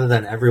 rather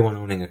than everyone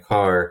owning a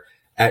car,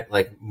 at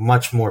like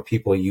much more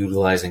people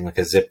utilizing like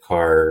a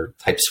Zipcar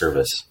type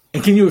service.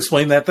 And can you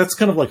explain that? That's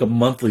kind of like a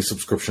monthly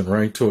subscription,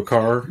 right, to a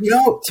car?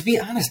 To be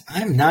honest,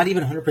 I'm not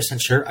even 100%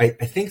 sure. I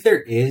think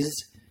there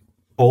is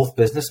both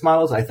business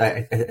models. I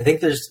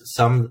think there's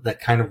some that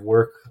kind of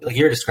work like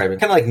you're describing,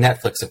 kind of like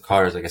Netflix of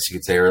cars, I guess you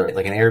could say, or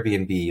like an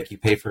Airbnb. You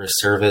pay for a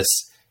service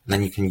and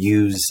then you can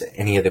use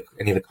any of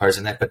the cars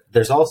in that. But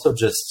there's also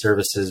just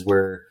services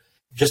where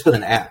just with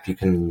an app you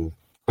can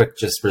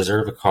just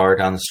reserve a car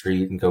down the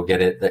street and go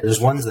get it.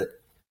 There's ones that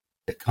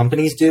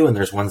companies do, and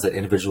there's ones that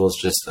individuals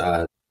just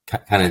kind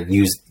of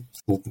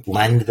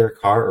lend their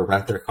car or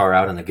rent their car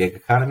out in the gig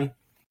economy.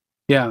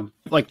 Yeah,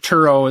 like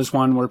Turo is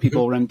one where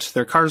people rent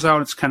their cars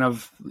out. It's kind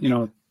of,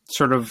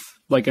 sort of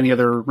like any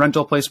other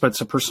rental place, but it's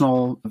a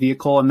personal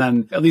vehicle. And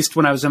then at least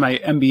when I was in my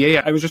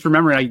MBA, I was just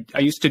remembering I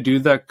used to do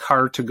the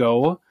car to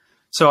go.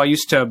 So I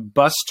used to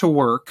bus to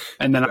work,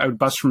 and then I would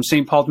bus from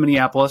St. Paul to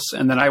Minneapolis,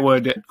 and then I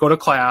would go to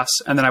class,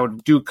 and then I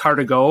would do car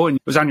to go. And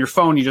it was on your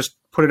phone. You just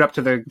put it up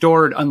to the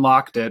door, it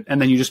unlocked it,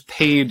 and then you just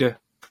paid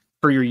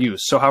for your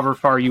use. So however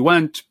far you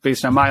went,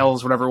 based on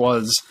miles, whatever it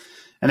was,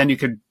 and then you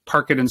could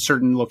park it in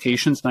certain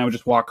locations, and I would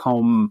just walk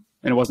home,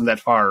 and it wasn't that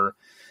far.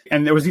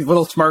 And there was these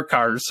little smart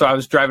cars. So I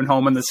was driving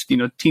home in this,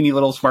 teeny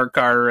little smart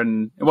car,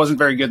 and it wasn't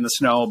very good in the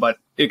snow, but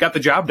it got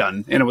the job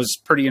done, and it was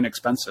pretty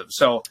inexpensive.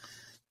 So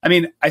I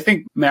mean, I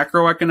think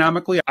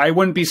macroeconomically, I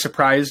wouldn't be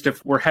surprised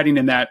if we're heading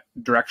in that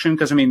direction.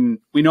 Because, I mean,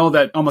 we know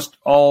that almost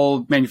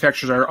all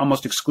manufacturers are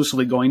almost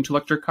exclusively going to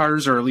electric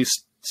cars, or at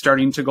least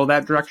starting to go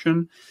that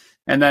direction.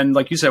 And then,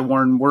 like you said,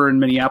 Warren, we're in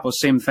Minneapolis,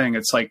 same thing.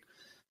 It's like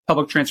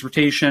public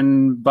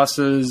transportation,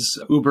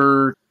 buses,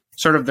 Uber,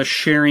 sort of the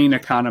sharing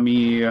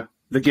economy,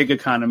 the gig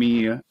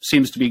economy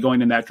seems to be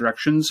going in that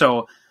direction.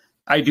 So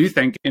I do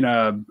think in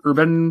a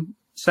urban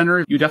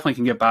center, you definitely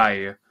can get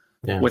by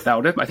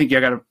without it. I think you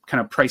got to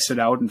kind of price it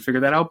out and figure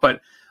that out.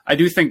 But I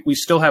do think we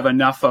still have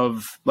enough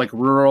of like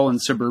rural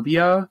and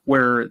suburbia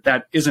where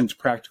that isn't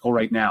practical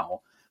right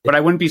now. But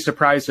I wouldn't be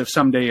surprised if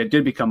someday it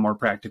did become more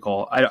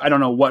practical. I don't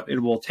know what it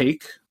will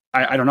take.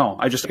 I don't know.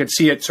 I just could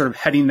see it sort of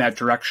heading that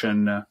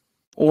direction,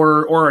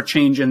 or a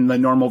change in the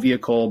normal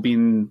vehicle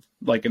being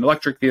like an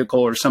electric vehicle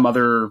or some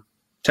other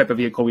type of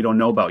vehicle we don't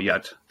know about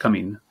yet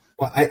coming.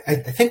 Well, I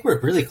think we're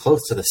really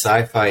close to the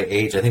sci-fi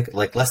age. I think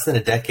like less than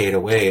a decade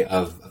away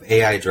of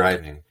AI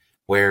driving,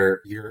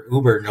 where your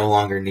Uber no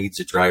longer needs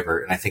a driver.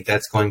 And I think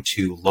that's going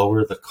to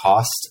lower the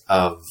cost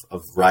of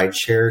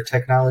rideshare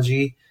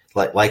technology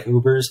like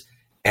Uber's.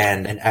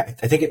 And I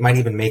think it might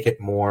even make it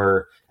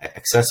more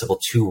accessible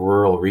to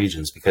rural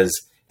regions, because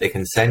they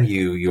can send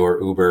you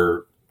your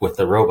Uber with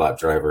a robot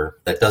driver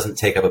that doesn't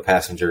take up a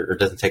passenger or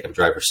doesn't take up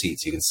driver's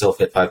seats. You can still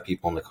fit 5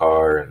 people in the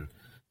car and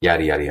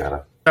yada, yada,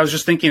 yada. I was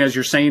just thinking as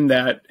you're saying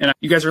that, and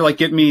you guys are like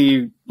getting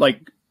me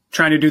like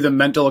trying to do the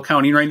mental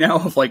accounting right now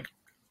of like,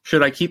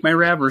 should I keep my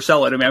RAV or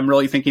sell it? I mean, I'm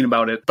really thinking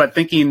about it, but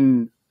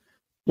thinking,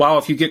 wow,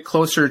 if you get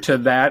closer to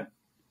that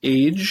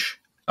age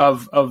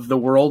of the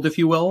world, if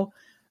you will,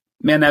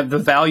 man, that the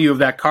value of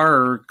that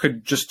car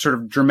could just sort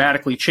of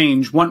dramatically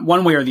change one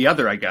way or the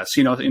other, I guess.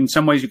 You know, in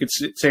some ways you could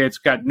say it's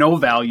got no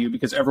value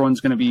because everyone's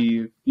going to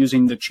be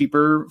using the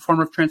cheaper form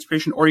of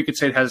transportation, or you could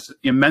say it has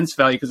immense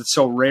value because it's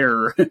so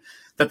rare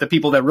that the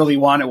people that really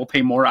want it will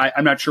pay more.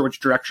 I'm not sure which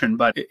direction,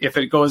 but if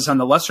it goes on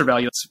the lesser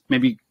value, it's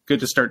maybe good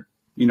to start,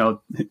 you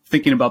know,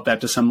 thinking about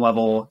that to some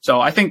level.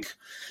 So I think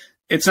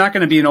it's not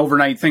going to be an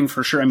overnight thing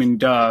for sure. I mean,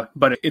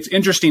 but it's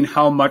interesting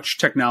how much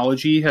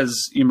technology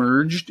has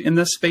emerged in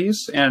this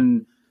space.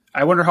 And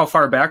I wonder how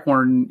far back,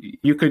 Warren,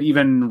 you could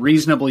even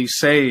reasonably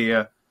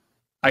say,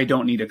 I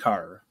don't need a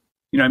car.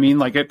 You know what I mean?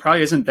 Like, it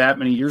probably isn't that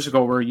many years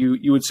ago where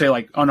you would say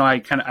like, oh no,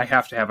 I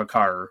have to have a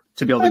car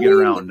to be able to get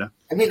around.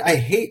 I mean, I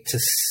hate to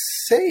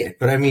say it,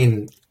 but I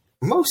mean,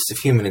 most of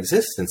human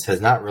existence has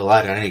not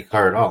relied on any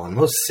car at all. In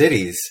most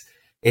cities,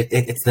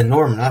 it's the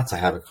norm not to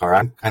have a car.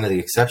 I'm kind of the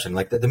exception.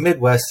 Like the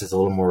Midwest is a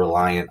little more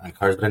reliant on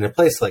cars, but in a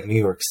place like New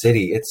York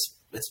City, it's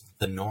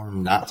the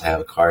norm not to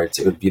have a car. It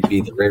would be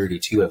the rarity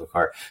to have a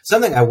car.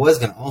 Something I was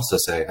going to also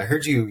say, I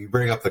heard you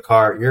bring up the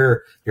car,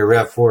 your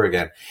RAV4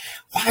 again.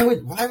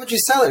 Why would you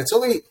sell it? It's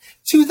only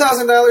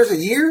 $2,000 a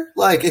year.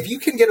 Like, if you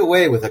can get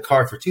away with a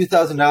car for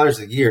 $2,000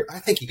 a year, I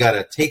think you got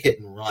to take it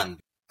and run.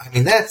 I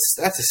mean, that's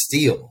a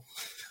steal.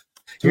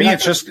 To me,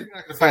 it's just, you're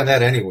not going to find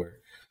that anywhere.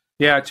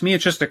 Yeah, to me,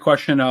 it's just a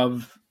question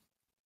of,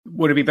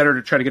 would it be better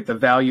to try to get the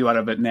value out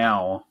of it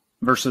now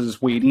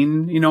versus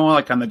waiting, you know,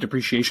 like on the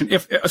depreciation,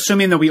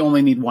 assuming that we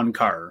only need one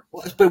car.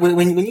 Well, but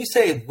when you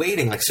say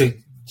waiting, like, so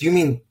do you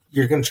mean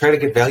you're going to try to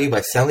get value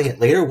by selling it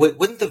later?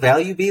 Wouldn't the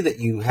value be that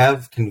you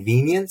have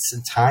convenience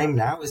and time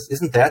now?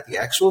 Isn't that the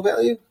actual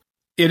value?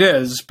 It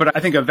is, but I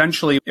think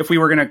eventually, if we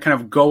were going to kind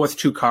of go with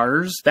 2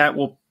 cars, that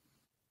will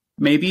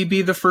maybe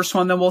be the first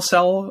one that we'll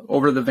sell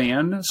over the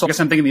van. So I guess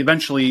I'm thinking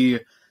eventually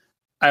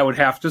I would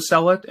have to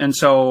sell it. And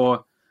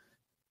so,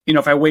 you know,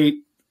 if I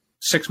wait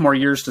 6 more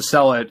years to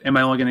sell it, am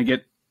I only going to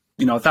get,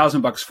 you know,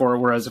 $1,000 for it?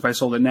 Whereas if I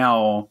sold it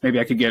now, maybe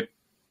I could get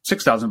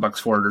 $6,000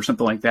 for it or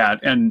something like that.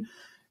 And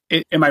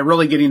am I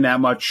really getting that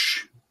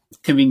much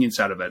convenience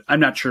out of it? I'm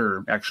not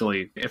sure,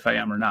 actually, if I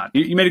am or not.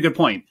 You made a good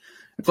point.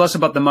 It's less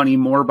about the money,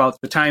 more about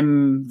the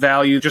time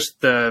value,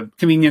 just the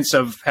convenience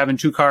of having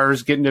 2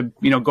 cars, getting to,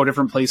 you know, go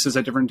different places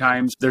at different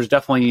times. There's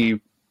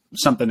definitely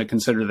something to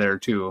consider there,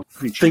 too.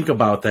 Think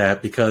about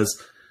that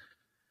because,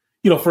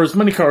 you know, for as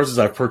many cars as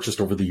I've purchased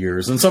over the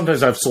years, and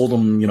sometimes I've sold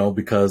them, you know,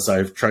 because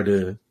I've tried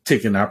to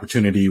take an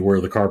opportunity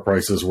where the car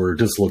prices were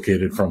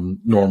dislocated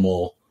from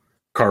normal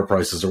car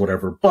prices or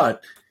whatever.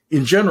 But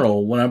in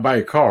general, when I buy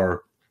a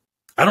car,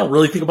 I don't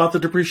really think about the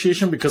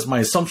depreciation because my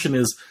assumption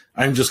is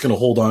I'm just going to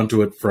hold on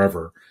to it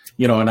forever,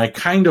 you know, and I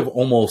kind of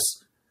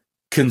almost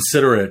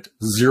consider it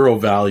zero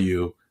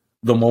value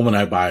the moment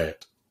I buy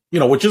it, you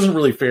know, which isn't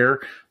really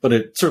fair, but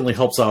it certainly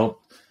helps out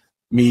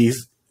me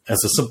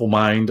as a simple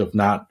mind of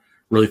not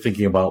really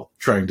thinking about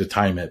trying to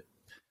time it.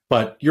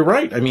 But you're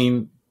right. I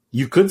mean,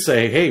 you could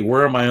say, hey,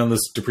 where am I on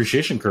this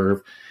depreciation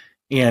curve?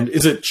 And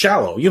is it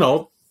shallow? You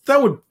know,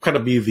 that would kind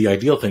of be the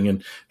ideal thing.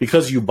 And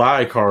because you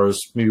buy cars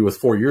maybe with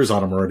 4 years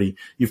on them already,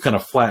 you've kind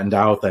of flattened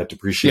out that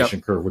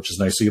depreciation curve, which is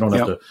nice. So you don't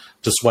have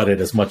to sweat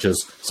it as much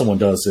as someone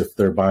does if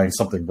they're buying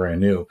something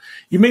brand new.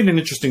 You made an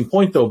interesting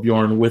point, though,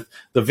 Bjorn, with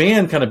the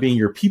van kind of being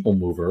your people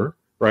mover,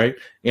 right?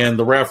 And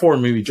the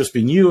RAV4 maybe just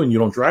being you and you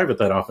don't drive it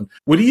that often.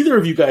 Would either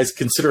of you guys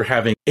consider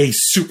having a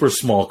super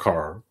small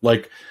car,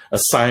 like a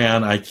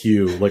Scion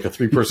IQ, like a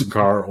 3-person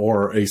car,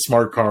 or a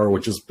smart car,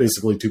 which is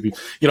basically 2 people,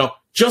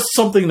 just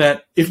something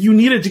that if you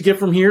needed to get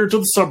from here to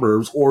the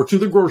suburbs or to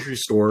the grocery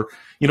store,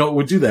 it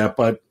would do that.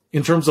 But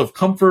in terms of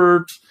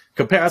comfort,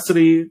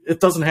 capacity, it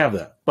doesn't have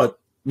that. But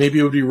maybe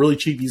it would be really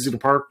cheap, easy to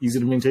park, easy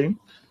to maintain.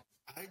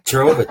 I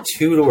drove a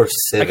 2-door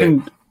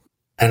Civic,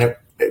 and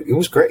it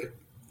was great.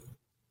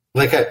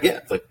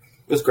 It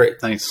was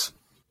great. Nice.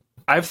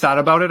 I've thought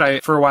about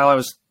it. For a while, I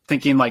was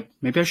thinking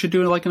maybe I should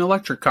do like an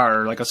electric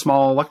car, like a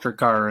small electric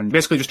car, and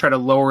basically just try to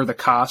lower the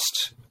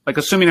cost. Like,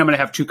 assuming I'm going to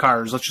have 2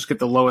 cars, let's just get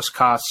the lowest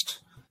cost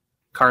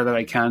car that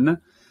I can.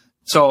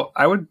 So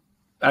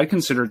I'd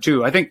consider it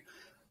too. I think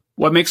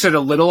what makes it a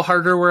little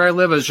harder where I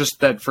live is just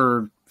that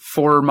for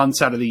 4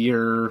 months out of the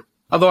year,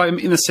 although I'm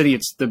in the city,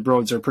 the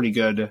roads are pretty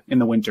good in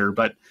the winter,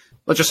 but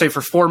let's just say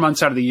for 4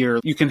 months out of the year,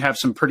 you can have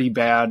some pretty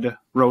bad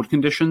road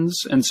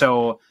conditions. And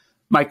so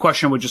my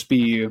question would just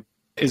be,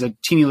 is a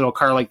teeny little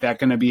car like that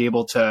going to be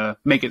able to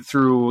make it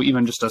through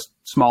even just a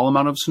small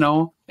amount of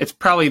snow? It's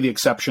probably the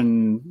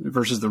exception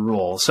versus the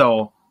rule.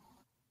 So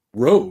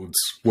roads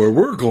where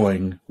we're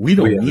going, we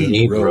don't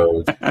need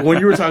roads. When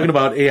you were talking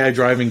about AI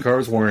driving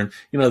cars, Warren,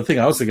 the thing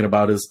I was thinking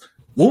about is,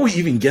 when we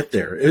even get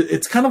there,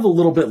 it's kind of a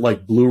little bit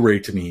like Blu-ray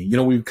to me.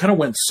 We kind of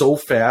went so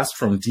fast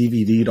from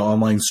DVD to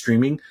online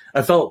streaming.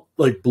 I felt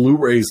like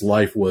Blu-ray's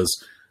life was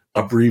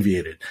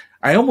abbreviated.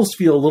 I almost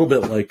feel a little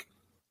bit like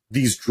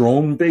these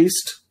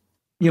drone-based,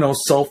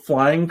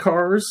 self-flying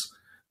cars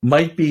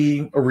might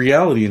be a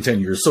reality in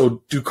 10 years.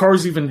 So do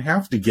cars even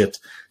have to get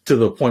to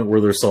the point where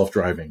they're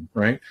self-driving,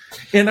 right?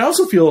 And I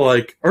also feel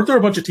like, aren't there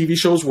a bunch of TV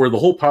shows where the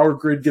whole power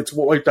grid gets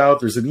wiped out?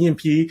 There's an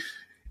EMP.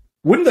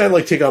 Wouldn't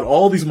that take out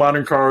all these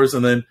modern cars,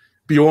 and then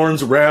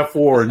Bjorn's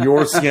RAV4 and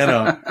your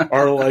Sienna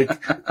are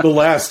the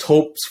last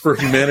hopes for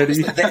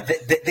humanity?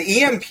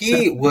 The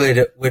EMP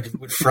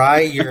would fry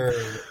your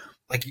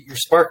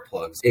spark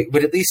plugs. It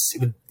would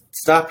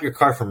stop your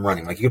car from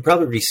running. You could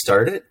probably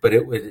restart it, but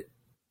it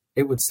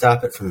would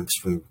stop it from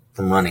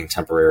running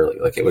temporarily.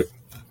 It would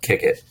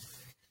kick it.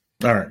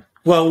 All right.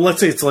 Well, let's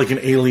say it's like an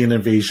alien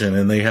invasion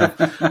and they have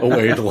a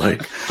way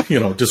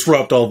to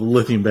disrupt all the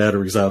lithium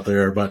batteries out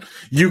there, but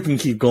you can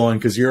keep going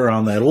because you're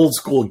on that old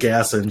school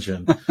gas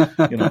engine.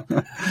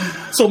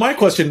 So my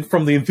question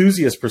from the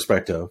enthusiast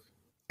perspective,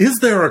 is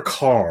there a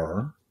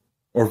car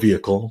or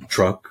vehicle,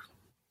 truck,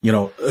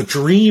 a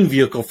dream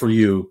vehicle for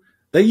you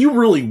that you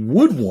really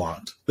would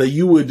want, that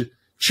you would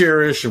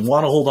cherish and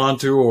want to hold on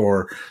to,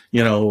 or,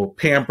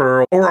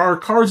 pamper, or are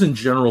cars in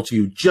general to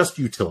you just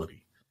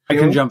utility? I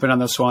can jump in on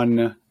this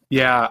one.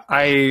 Yeah,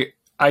 I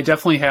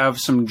definitely have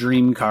some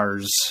dream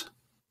cars,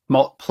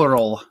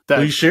 plural, that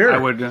I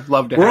would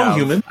love to have. We're all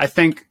human. I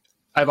think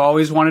I've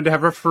always wanted to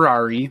have a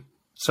Ferrari,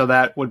 so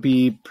that would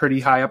be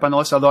pretty high up on the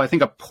list. Although I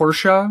think a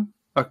Porsche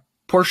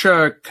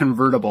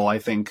convertible, I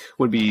think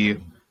would be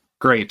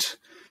great.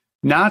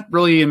 Not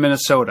really in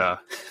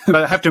Minnesota, but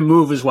I have to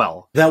move as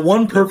well. That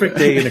one perfect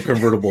day in a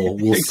convertible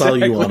will sell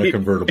you on a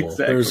convertible.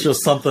 Exactly. There's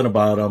just something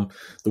about them.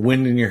 The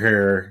wind in your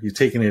hair, you're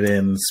taking it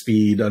in,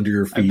 speed under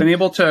your feet. I've been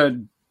able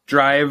to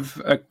drive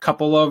a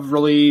couple of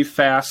really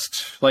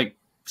fast,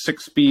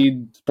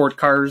 6-speed sport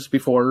cars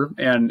before,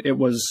 and it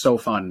was so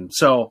fun.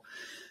 So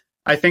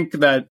I think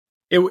that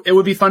it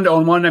would be fun to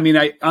own one. I mean,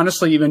 I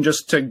honestly, even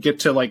just to get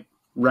to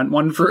rent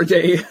one for a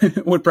day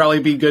would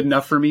probably be good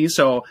enough for me.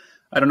 So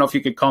I don't know if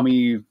you could call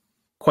me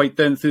quite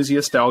the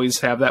enthusiast to always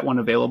have that one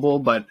available,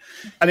 but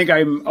I think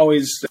I'm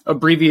always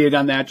abbreviated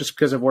on that just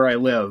because of where I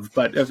live.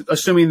 But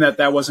assuming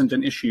that wasn't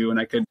an issue and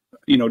I could,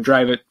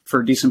 drive it for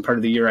a decent part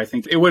of the year, I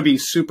think it would be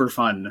super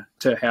fun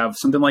to have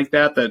something like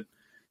that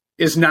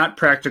is not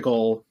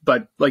practical,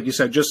 but like you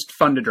said, just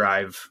fun to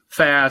drive,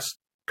 fast,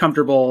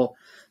 comfortable.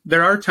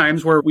 There are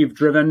times where we've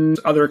driven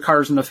other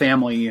cars in the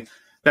family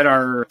that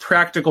are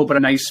practical, but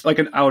a nice, like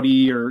an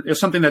Audi or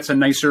something that's a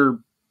nicer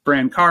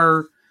brand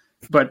car,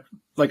 but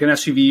like an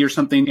SUV or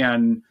something.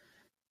 And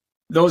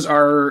those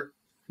are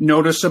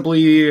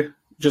noticeably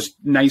just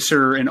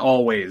nicer in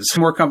all ways,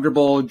 more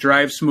comfortable,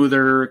 drive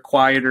smoother,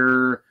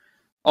 quieter,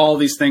 all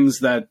these things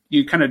that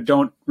you kind of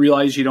don't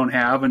realize you don't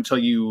have until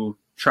you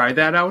try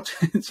that out.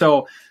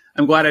 So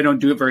I'm glad I don't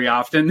do it very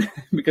often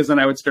because then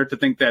I would start to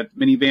think that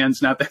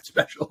minivan's not that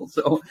special.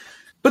 So,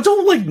 but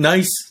don't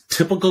nice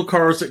typical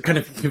cars that kind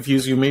of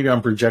confuse you. Maybe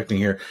I'm projecting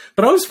here,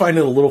 but I always find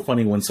it a little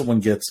funny when someone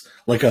gets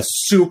a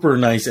super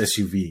nice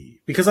SUV,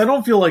 because I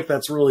don't feel like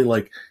that's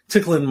really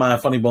tickling my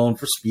funny bone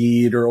for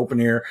speed or open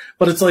air.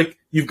 But it's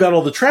you've got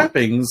all the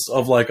trappings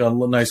of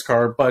a nice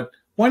car, but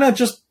why not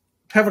just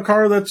have a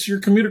car that's your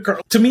commuter car?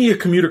 To me, a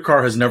commuter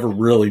car has never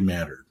really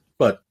mattered.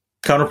 But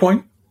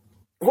counterpoint?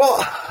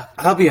 Well,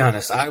 I'll be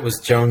honest. I was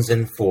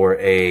jonesing for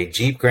a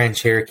Jeep Grand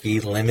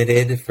Cherokee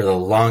Limited for the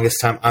longest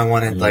time. I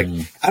wanted I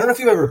don't know if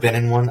you've ever been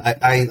in one.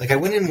 I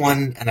went in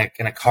one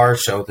in a car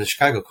show, the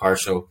Chicago Car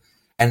Show,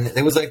 and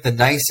it was the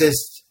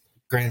nicest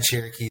Grand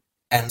Cherokee,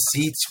 and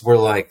seats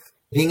were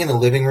being in the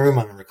living room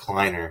on a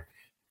recliner.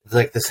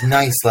 like this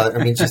nice leather.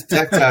 I mean, just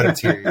decked out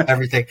interior,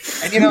 everything.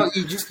 And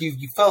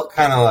you felt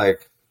kind of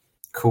like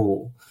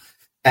cool.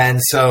 And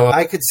so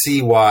I could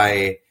see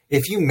why,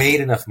 if you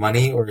made enough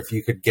money, or if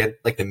you could get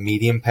like the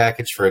medium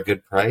package for a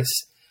good price,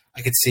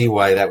 I could see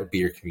why that would be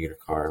your commuter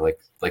car. Like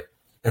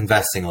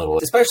investing a little,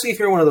 especially if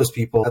you're one of those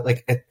people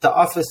like at the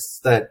office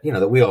that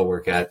we all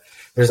work at.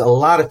 There's a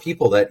lot of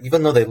people that,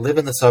 even though they live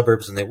in the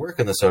suburbs and they work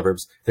in the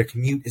suburbs, their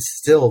commute is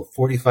still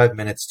 45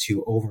 minutes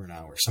to over an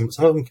hour. Some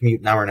of them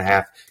commute an hour and a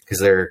half because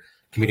they're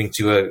commuting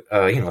to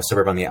a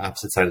suburb on the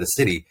opposite side of the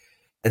city.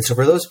 And so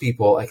for those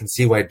people, I can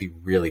see why it'd be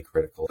really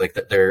critical. Like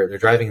that they're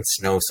driving in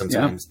snow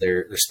sometimes. Yeah.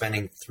 They're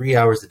spending 3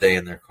 hours a day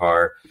in their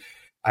car.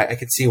 I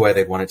could see why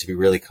they'd want it to be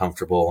really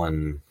comfortable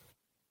and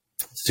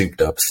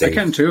souped up, safe. I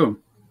can too.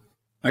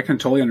 I can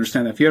totally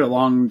understand that. If you had a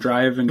long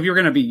drive and if you're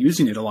going to be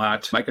using it a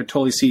lot, I could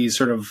totally see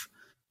sort of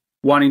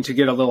wanting to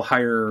get a little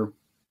higher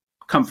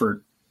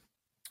comfort.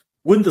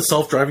 Wouldn't the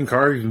self-driving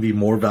car even be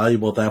more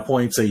valuable at that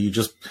point? Say you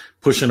just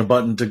push in a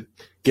button to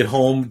get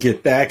home,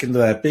 get back into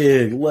that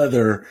big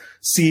leather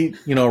seat,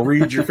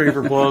 read your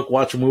favorite book,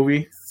 watch a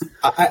movie?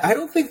 I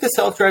don't think the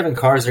self-driving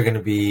cars are going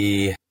to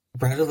be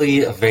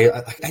readily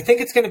available. I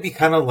think it's going to be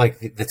kind of like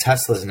the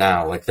Teslas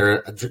now, like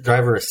they're a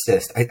driver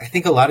assist. I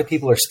think a lot of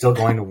people are still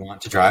going to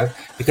want to drive,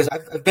 because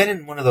I've been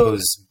in one of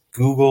those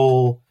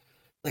Google,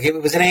 like it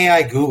was an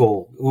AI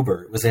Google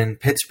Uber. It was in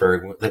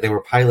Pittsburgh that they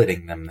were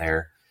piloting them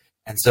there.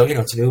 And so,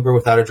 it's an Uber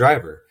without a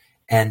driver.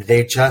 And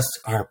they just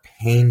are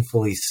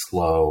painfully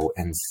slow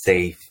and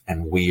safe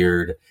and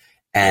weird.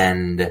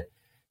 And,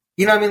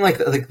 you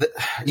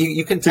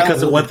can tell.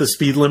 Because it went the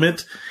speed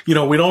limit. We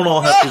don't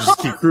all have to just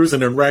keep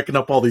cruising and racking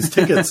up all these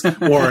tickets,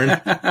 Warren.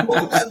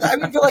 Well,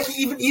 but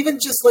even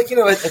just at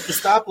the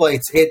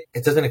stoplights,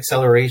 it does an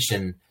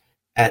acceleration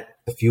at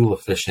a fuel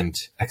efficient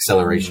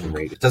acceleration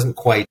rate. It doesn't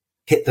quite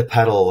hit the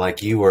pedal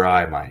like you or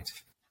I might.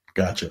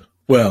 Gotcha.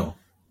 Well,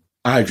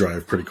 I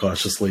drive pretty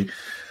cautiously.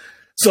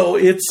 So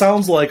it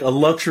sounds like a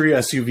luxury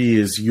SUV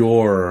is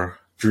your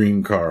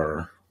dream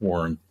car,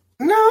 Warren.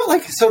 No,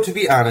 so to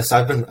be honest,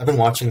 I've been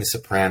watching The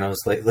Sopranos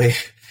lately,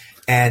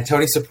 and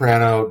Tony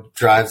Soprano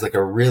drives like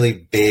a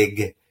really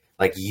big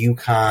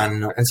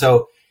Yukon, and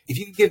so if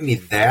you could give me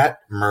that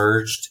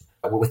merged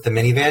with the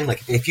minivan,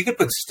 if you could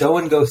put stow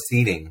and go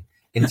seating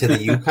into the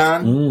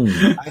Yukon,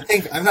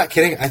 I'm not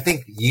kidding. I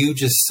think you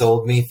just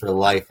sold me for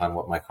life on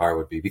what my car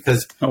would be,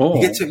 because you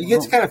get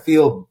to kind of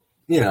feel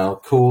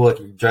cool, like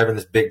you're driving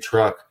this big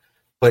truck,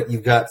 but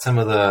you've got some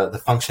of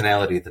the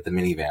functionality that the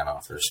minivan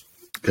offers.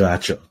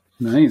 Gotcha.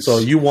 Nice. So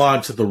you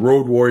want the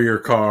road warrior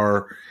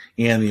car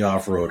and the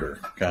off-roader.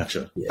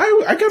 Gotcha. Yeah.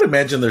 I got to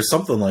imagine there's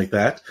something like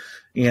that.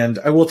 And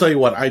I will tell you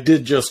what, I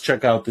did just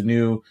check out the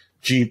new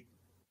Jeep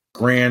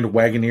Grand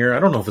Wagoneer. I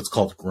don't know if it's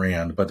called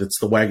Grand, but it's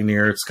the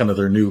Wagoneer. It's kind of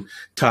their new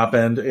top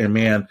end. And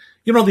man,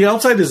 the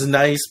outside is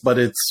nice, but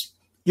it's,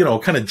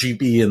 kind of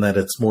Jeepy in that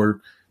it's more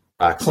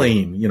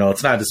clean.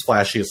 It's not as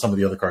flashy as some of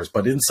the other cars,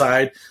 but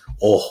inside,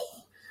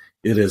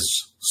 it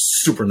is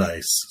super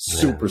nice.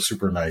 Super,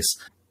 super nice.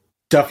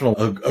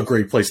 Definitely a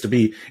great place to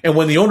be. And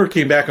when the owner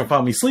came back and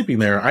found me sleeping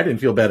there, I didn't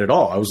feel bad at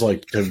all. I was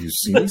like, have you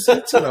seen these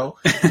seats?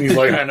 He's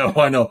like, I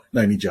know.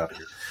 I need you out of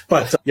here.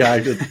 But yeah,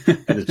 I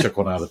did check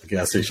one out at the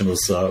gas station. It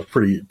was a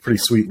pretty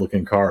sweet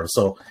looking car.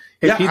 So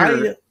hey, yeah,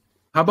 Peter,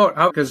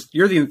 because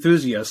you're the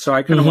enthusiast, so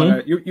I kind of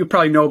want to, you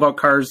probably know about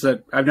cars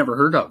that I've never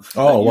heard of.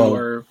 Oh, well, you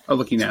are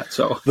looking at.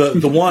 So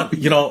the one,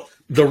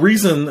 the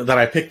reason that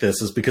I picked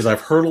this is because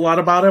I've heard a lot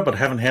about it, but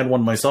haven't had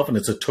one myself, and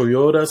it's a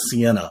Toyota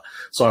Sienna.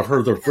 So I've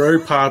heard they're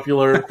very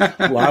popular.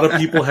 A lot of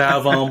people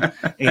have them,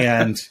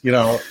 and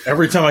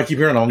every time I keep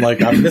hearing them, I'm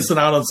like, I'm missing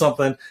out on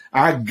something.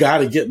 I got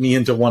to get me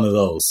into one of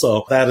those.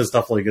 So that is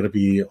definitely going to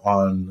be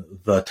on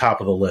the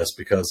top of the list,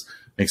 because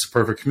it makes a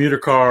perfect commuter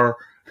car.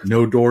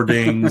 No door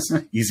dings,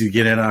 easy to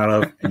get in and out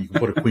of, and you can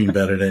put a queen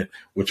bed in it,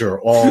 which are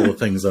all the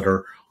things that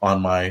are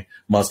on my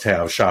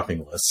must-have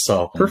shopping list.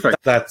 So perfect.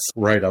 That's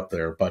right up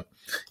there. But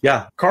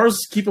yeah, cars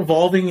keep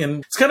evolving,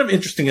 and it's kind of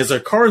interesting. As a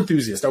car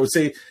enthusiast, I would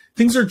say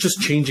things are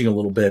just changing a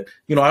little bit.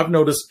 I've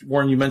noticed,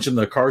 Warren, you mentioned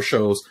the car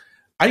shows.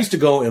 I used to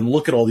go and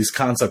look at all these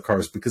concept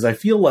cars, because I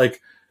feel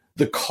like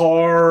the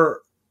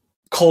car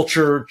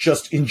culture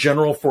just in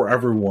general for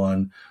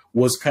everyone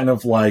was kind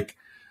of like,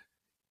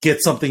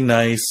 get something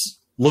nice,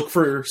 look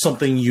for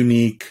something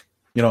unique,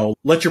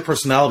 let your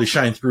personality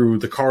shine through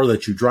the car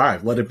that you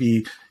drive. Let it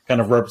be kind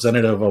of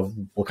representative of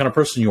what kind of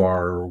person you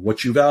are, or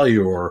what you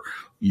value, or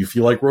if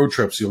you like road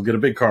trips, you'll get a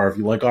big car. If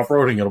you like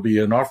off-roading, it'll be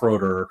an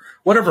off-roader, or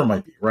whatever it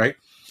might be, right?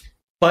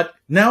 But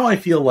now I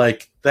feel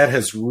like that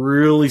has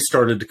really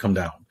started to come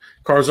down.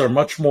 Cars are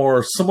much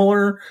more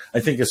similar. I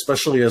think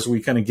especially as we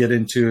kind of get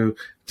into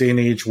day and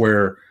age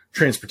where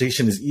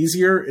transportation is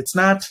easier, it's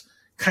not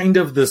kind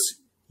of this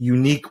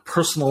unique,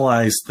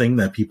 personalized thing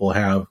that people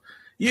have.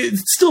 It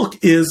still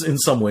is in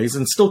some ways,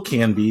 and still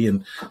can be.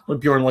 And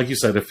Bjorn, like you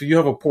said, if you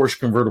have a Porsche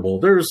convertible,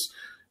 there's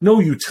no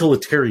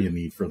utilitarian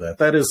need for that.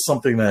 That is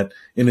something that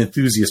an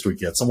enthusiast would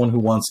get, someone who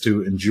wants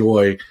to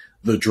enjoy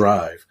the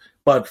drive.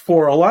 But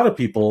for a lot of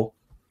people,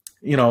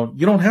 you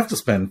don't have to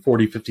spend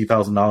 $40,000,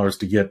 $50,000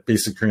 to get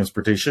basic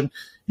transportation.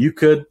 You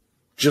could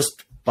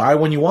just buy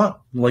when you want.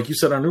 Like you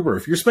said on Uber,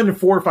 if you're spending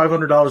 $400 or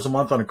 $500 a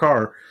month on a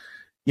car,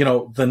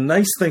 the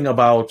nice thing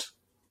about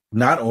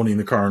not owning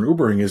the car and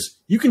Ubering is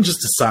you can just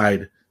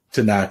decide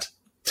to not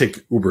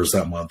take Ubers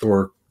that month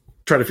or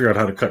try to figure out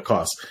how to cut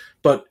costs.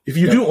 But if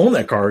you do own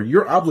that car,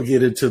 you're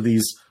obligated to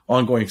these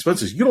ongoing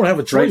expenses. You don't have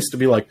a choice to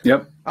be like,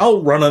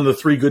 I'll run on the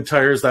 3 good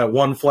tires, that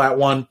one flat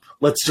one.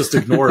 Let's just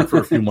ignore it for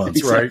a few months,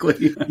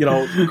 exactly.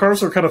 Right?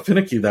 Cars are kind of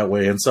finicky that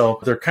way. And so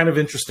they're kind of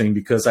interesting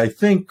because I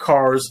think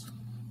cars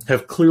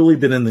have clearly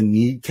been in the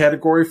need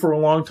category for a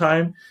long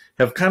time,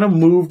 have kind of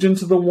moved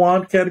into the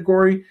want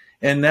category,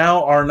 and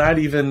now are not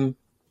even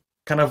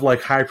kind of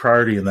like high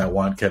priority in that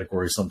want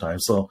category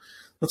sometimes. So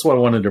that's why I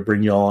wanted to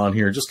bring you all on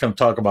here, just kind of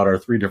talk about our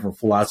 3 different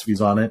philosophies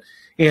on it.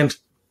 And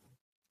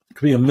it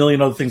could be a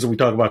million other things that we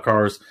talk about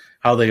cars,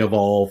 how they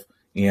evolve,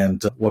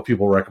 and what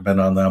people recommend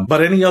on them.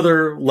 But any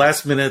other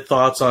last minute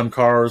thoughts on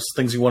cars,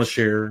 things you want to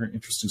share,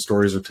 interesting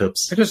stories or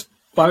tips?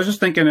 I was just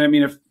thinking,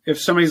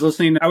 if somebody's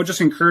listening, I would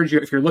just encourage you,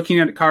 if you're looking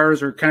at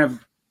cars or kind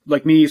of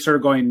like me, sort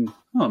of going,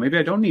 oh, maybe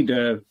I don't need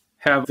to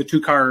have the 2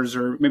 cars,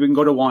 or maybe we can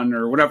go to 1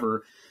 or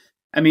whatever.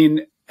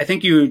 I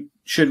think you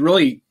should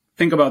really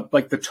think about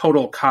like the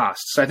total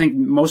costs. I think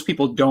most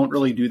people don't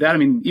really do that.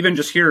 Even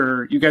just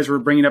here, you guys were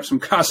bringing up some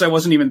costs I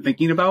wasn't even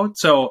thinking about.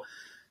 So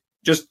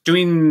just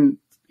doing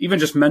even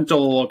just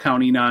mental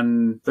accounting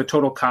on the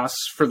total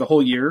costs for the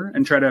whole year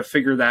and try to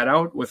figure that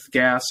out with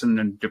gas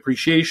and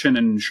depreciation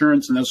and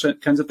insurance and those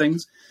kinds of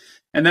things.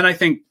 And then I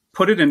think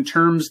put it in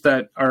terms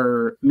that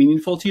are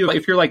meaningful to you.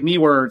 If you're like me,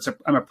 where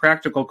I'm a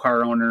practical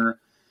car owner,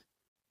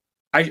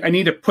 I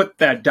need to put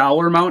that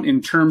dollar amount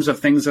in terms of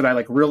things that I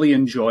like really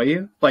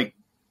enjoy. Like,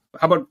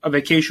 how about a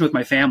vacation with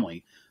my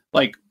family?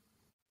 Like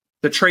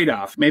the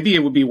trade-off. Maybe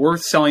it would be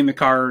worth selling the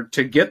car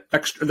to get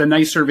the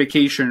nicer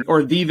vacation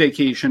or the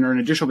vacation or an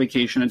additional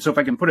vacation. And so if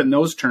I can put it in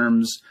those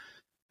terms,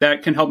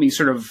 that can help me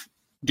sort of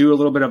do a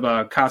little bit of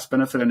a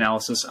cost-benefit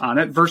analysis on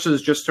it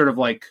versus just sort of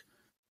like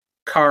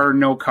car,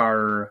 no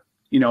car,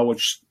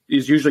 which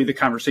is usually the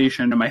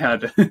conversation in my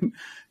head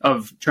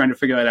of trying to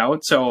figure that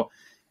out. So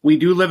we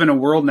do live in a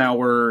world now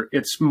where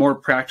it's more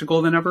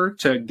practical than ever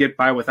to get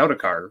by without a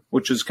car,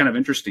 which is kind of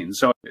interesting.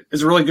 So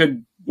it's a really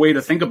good way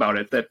to think about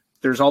it, that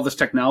there's all this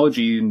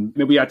technology and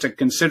maybe we have to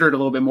consider it a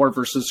little bit more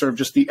versus sort of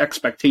just the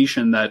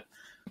expectation that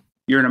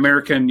you're an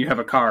American, you have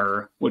a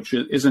car, which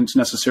isn't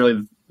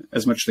necessarily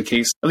as much the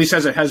case, at least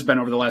as it has been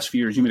over the last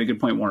few years. You made a good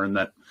point, Warren,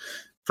 that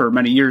for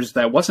many years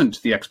that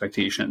wasn't the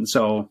expectation.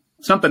 So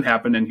something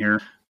happened in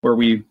here where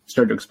we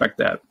started to expect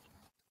that.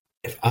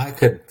 If I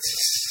could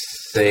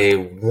say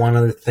one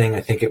other thing,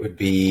 I think it would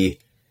be,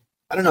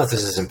 I don't know if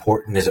this is as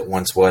important as it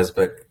once was,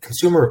 but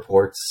Consumer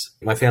Reports.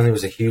 My family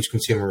was a huge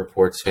Consumer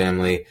Reports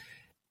family.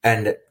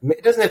 And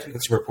it doesn't have to be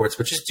Consumer Reports,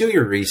 but just do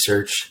your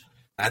research.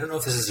 I don't know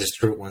if this is as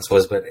true as it once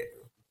was, but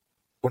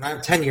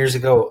when 10 years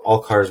ago, all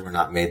cars were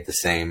not made the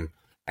same.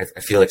 I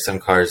feel like some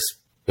cars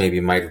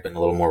maybe might have been a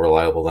little more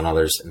reliable than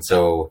others. And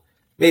so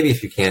maybe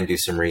if you can do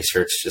some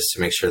research just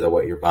to make sure that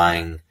what you're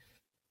buying,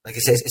 like I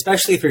say,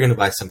 especially if you're going to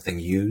buy something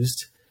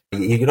used,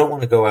 you don't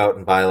want to go out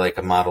and buy like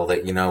a model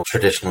that,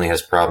 traditionally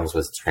has problems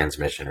with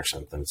transmission or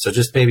something. So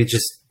just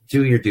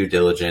do your due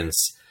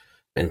diligence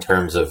in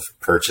terms of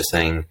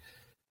purchasing.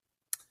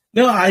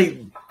 No, I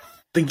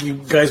think you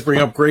guys bring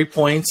up great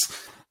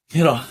points.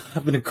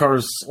 I've been in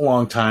cars a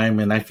long time,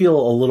 and I feel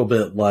a little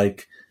bit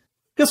like,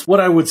 I guess what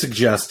I would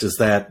suggest is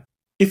that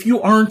if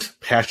you aren't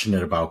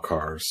passionate about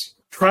cars,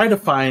 try to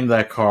find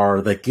that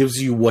car that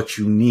gives you what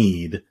you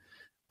need,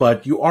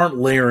 but you aren't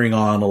layering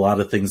on a lot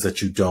of things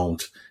that you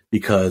don't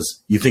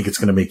because you think it's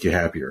going to make you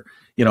happier.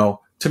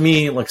 To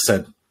me, like I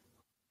said,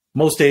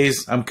 most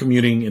days I'm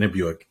commuting in a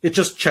Buick. It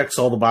just checks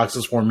all the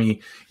boxes for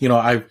me.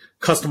 I've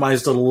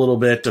customized it a little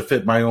bit to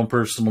fit my own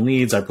personal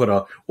needs. I put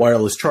a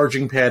wireless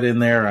charging pad in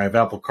there. I have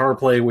Apple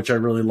CarPlay, which I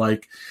really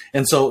like.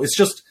 And so it's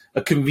just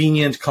a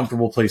convenient,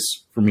 comfortable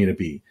place for me to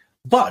be.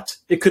 But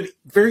it could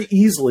very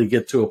easily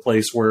get to a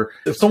place where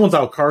if someone's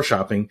out car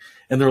shopping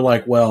and they're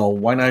like, well,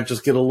 why not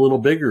just get a little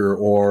bigger,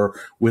 or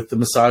with the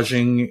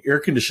massaging air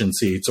conditioned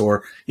seats,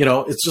 or,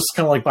 it's just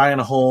kind of like buying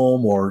a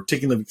home or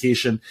taking the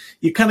vacation.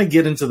 You kind of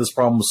get into this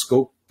problem of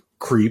scope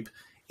creep.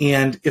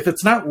 And if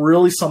it's not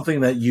really something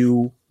that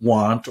you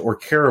want or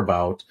care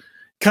about,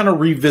 kind of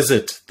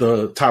revisit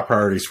the top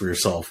priorities for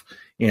yourself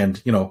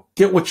and,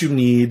 get what you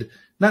need,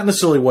 not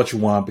necessarily what you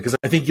want, because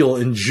I think you'll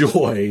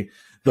enjoy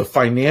the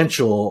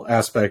financial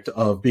aspect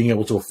of being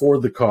able to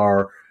afford the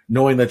car,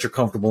 knowing that you're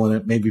comfortable in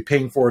it, maybe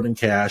paying for it in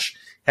cash,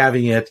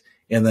 having it,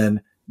 and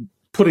then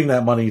putting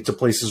that money to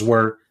places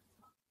where,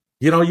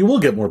 you will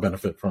get more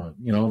benefit from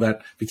it.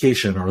 That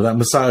vacation or that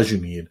massage you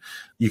need.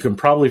 You can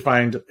probably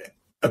find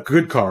a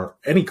good car,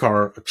 any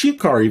car, a cheap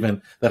car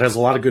even, that has a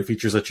lot of good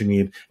features that you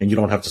need, and you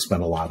don't have to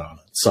spend a lot on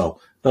it. So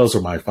those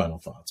are my final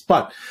thoughts.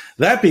 But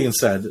that being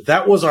said,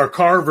 that was our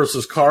car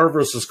versus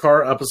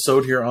car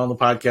episode here on the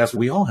podcast.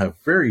 We all have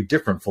very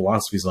different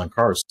philosophies on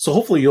cars. So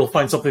hopefully you'll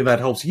find something that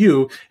helps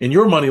you in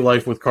your money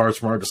life with cars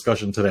from our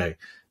discussion today.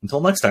 Until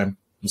next time,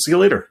 We'll see you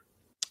later.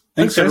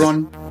 Thanks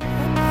everyone.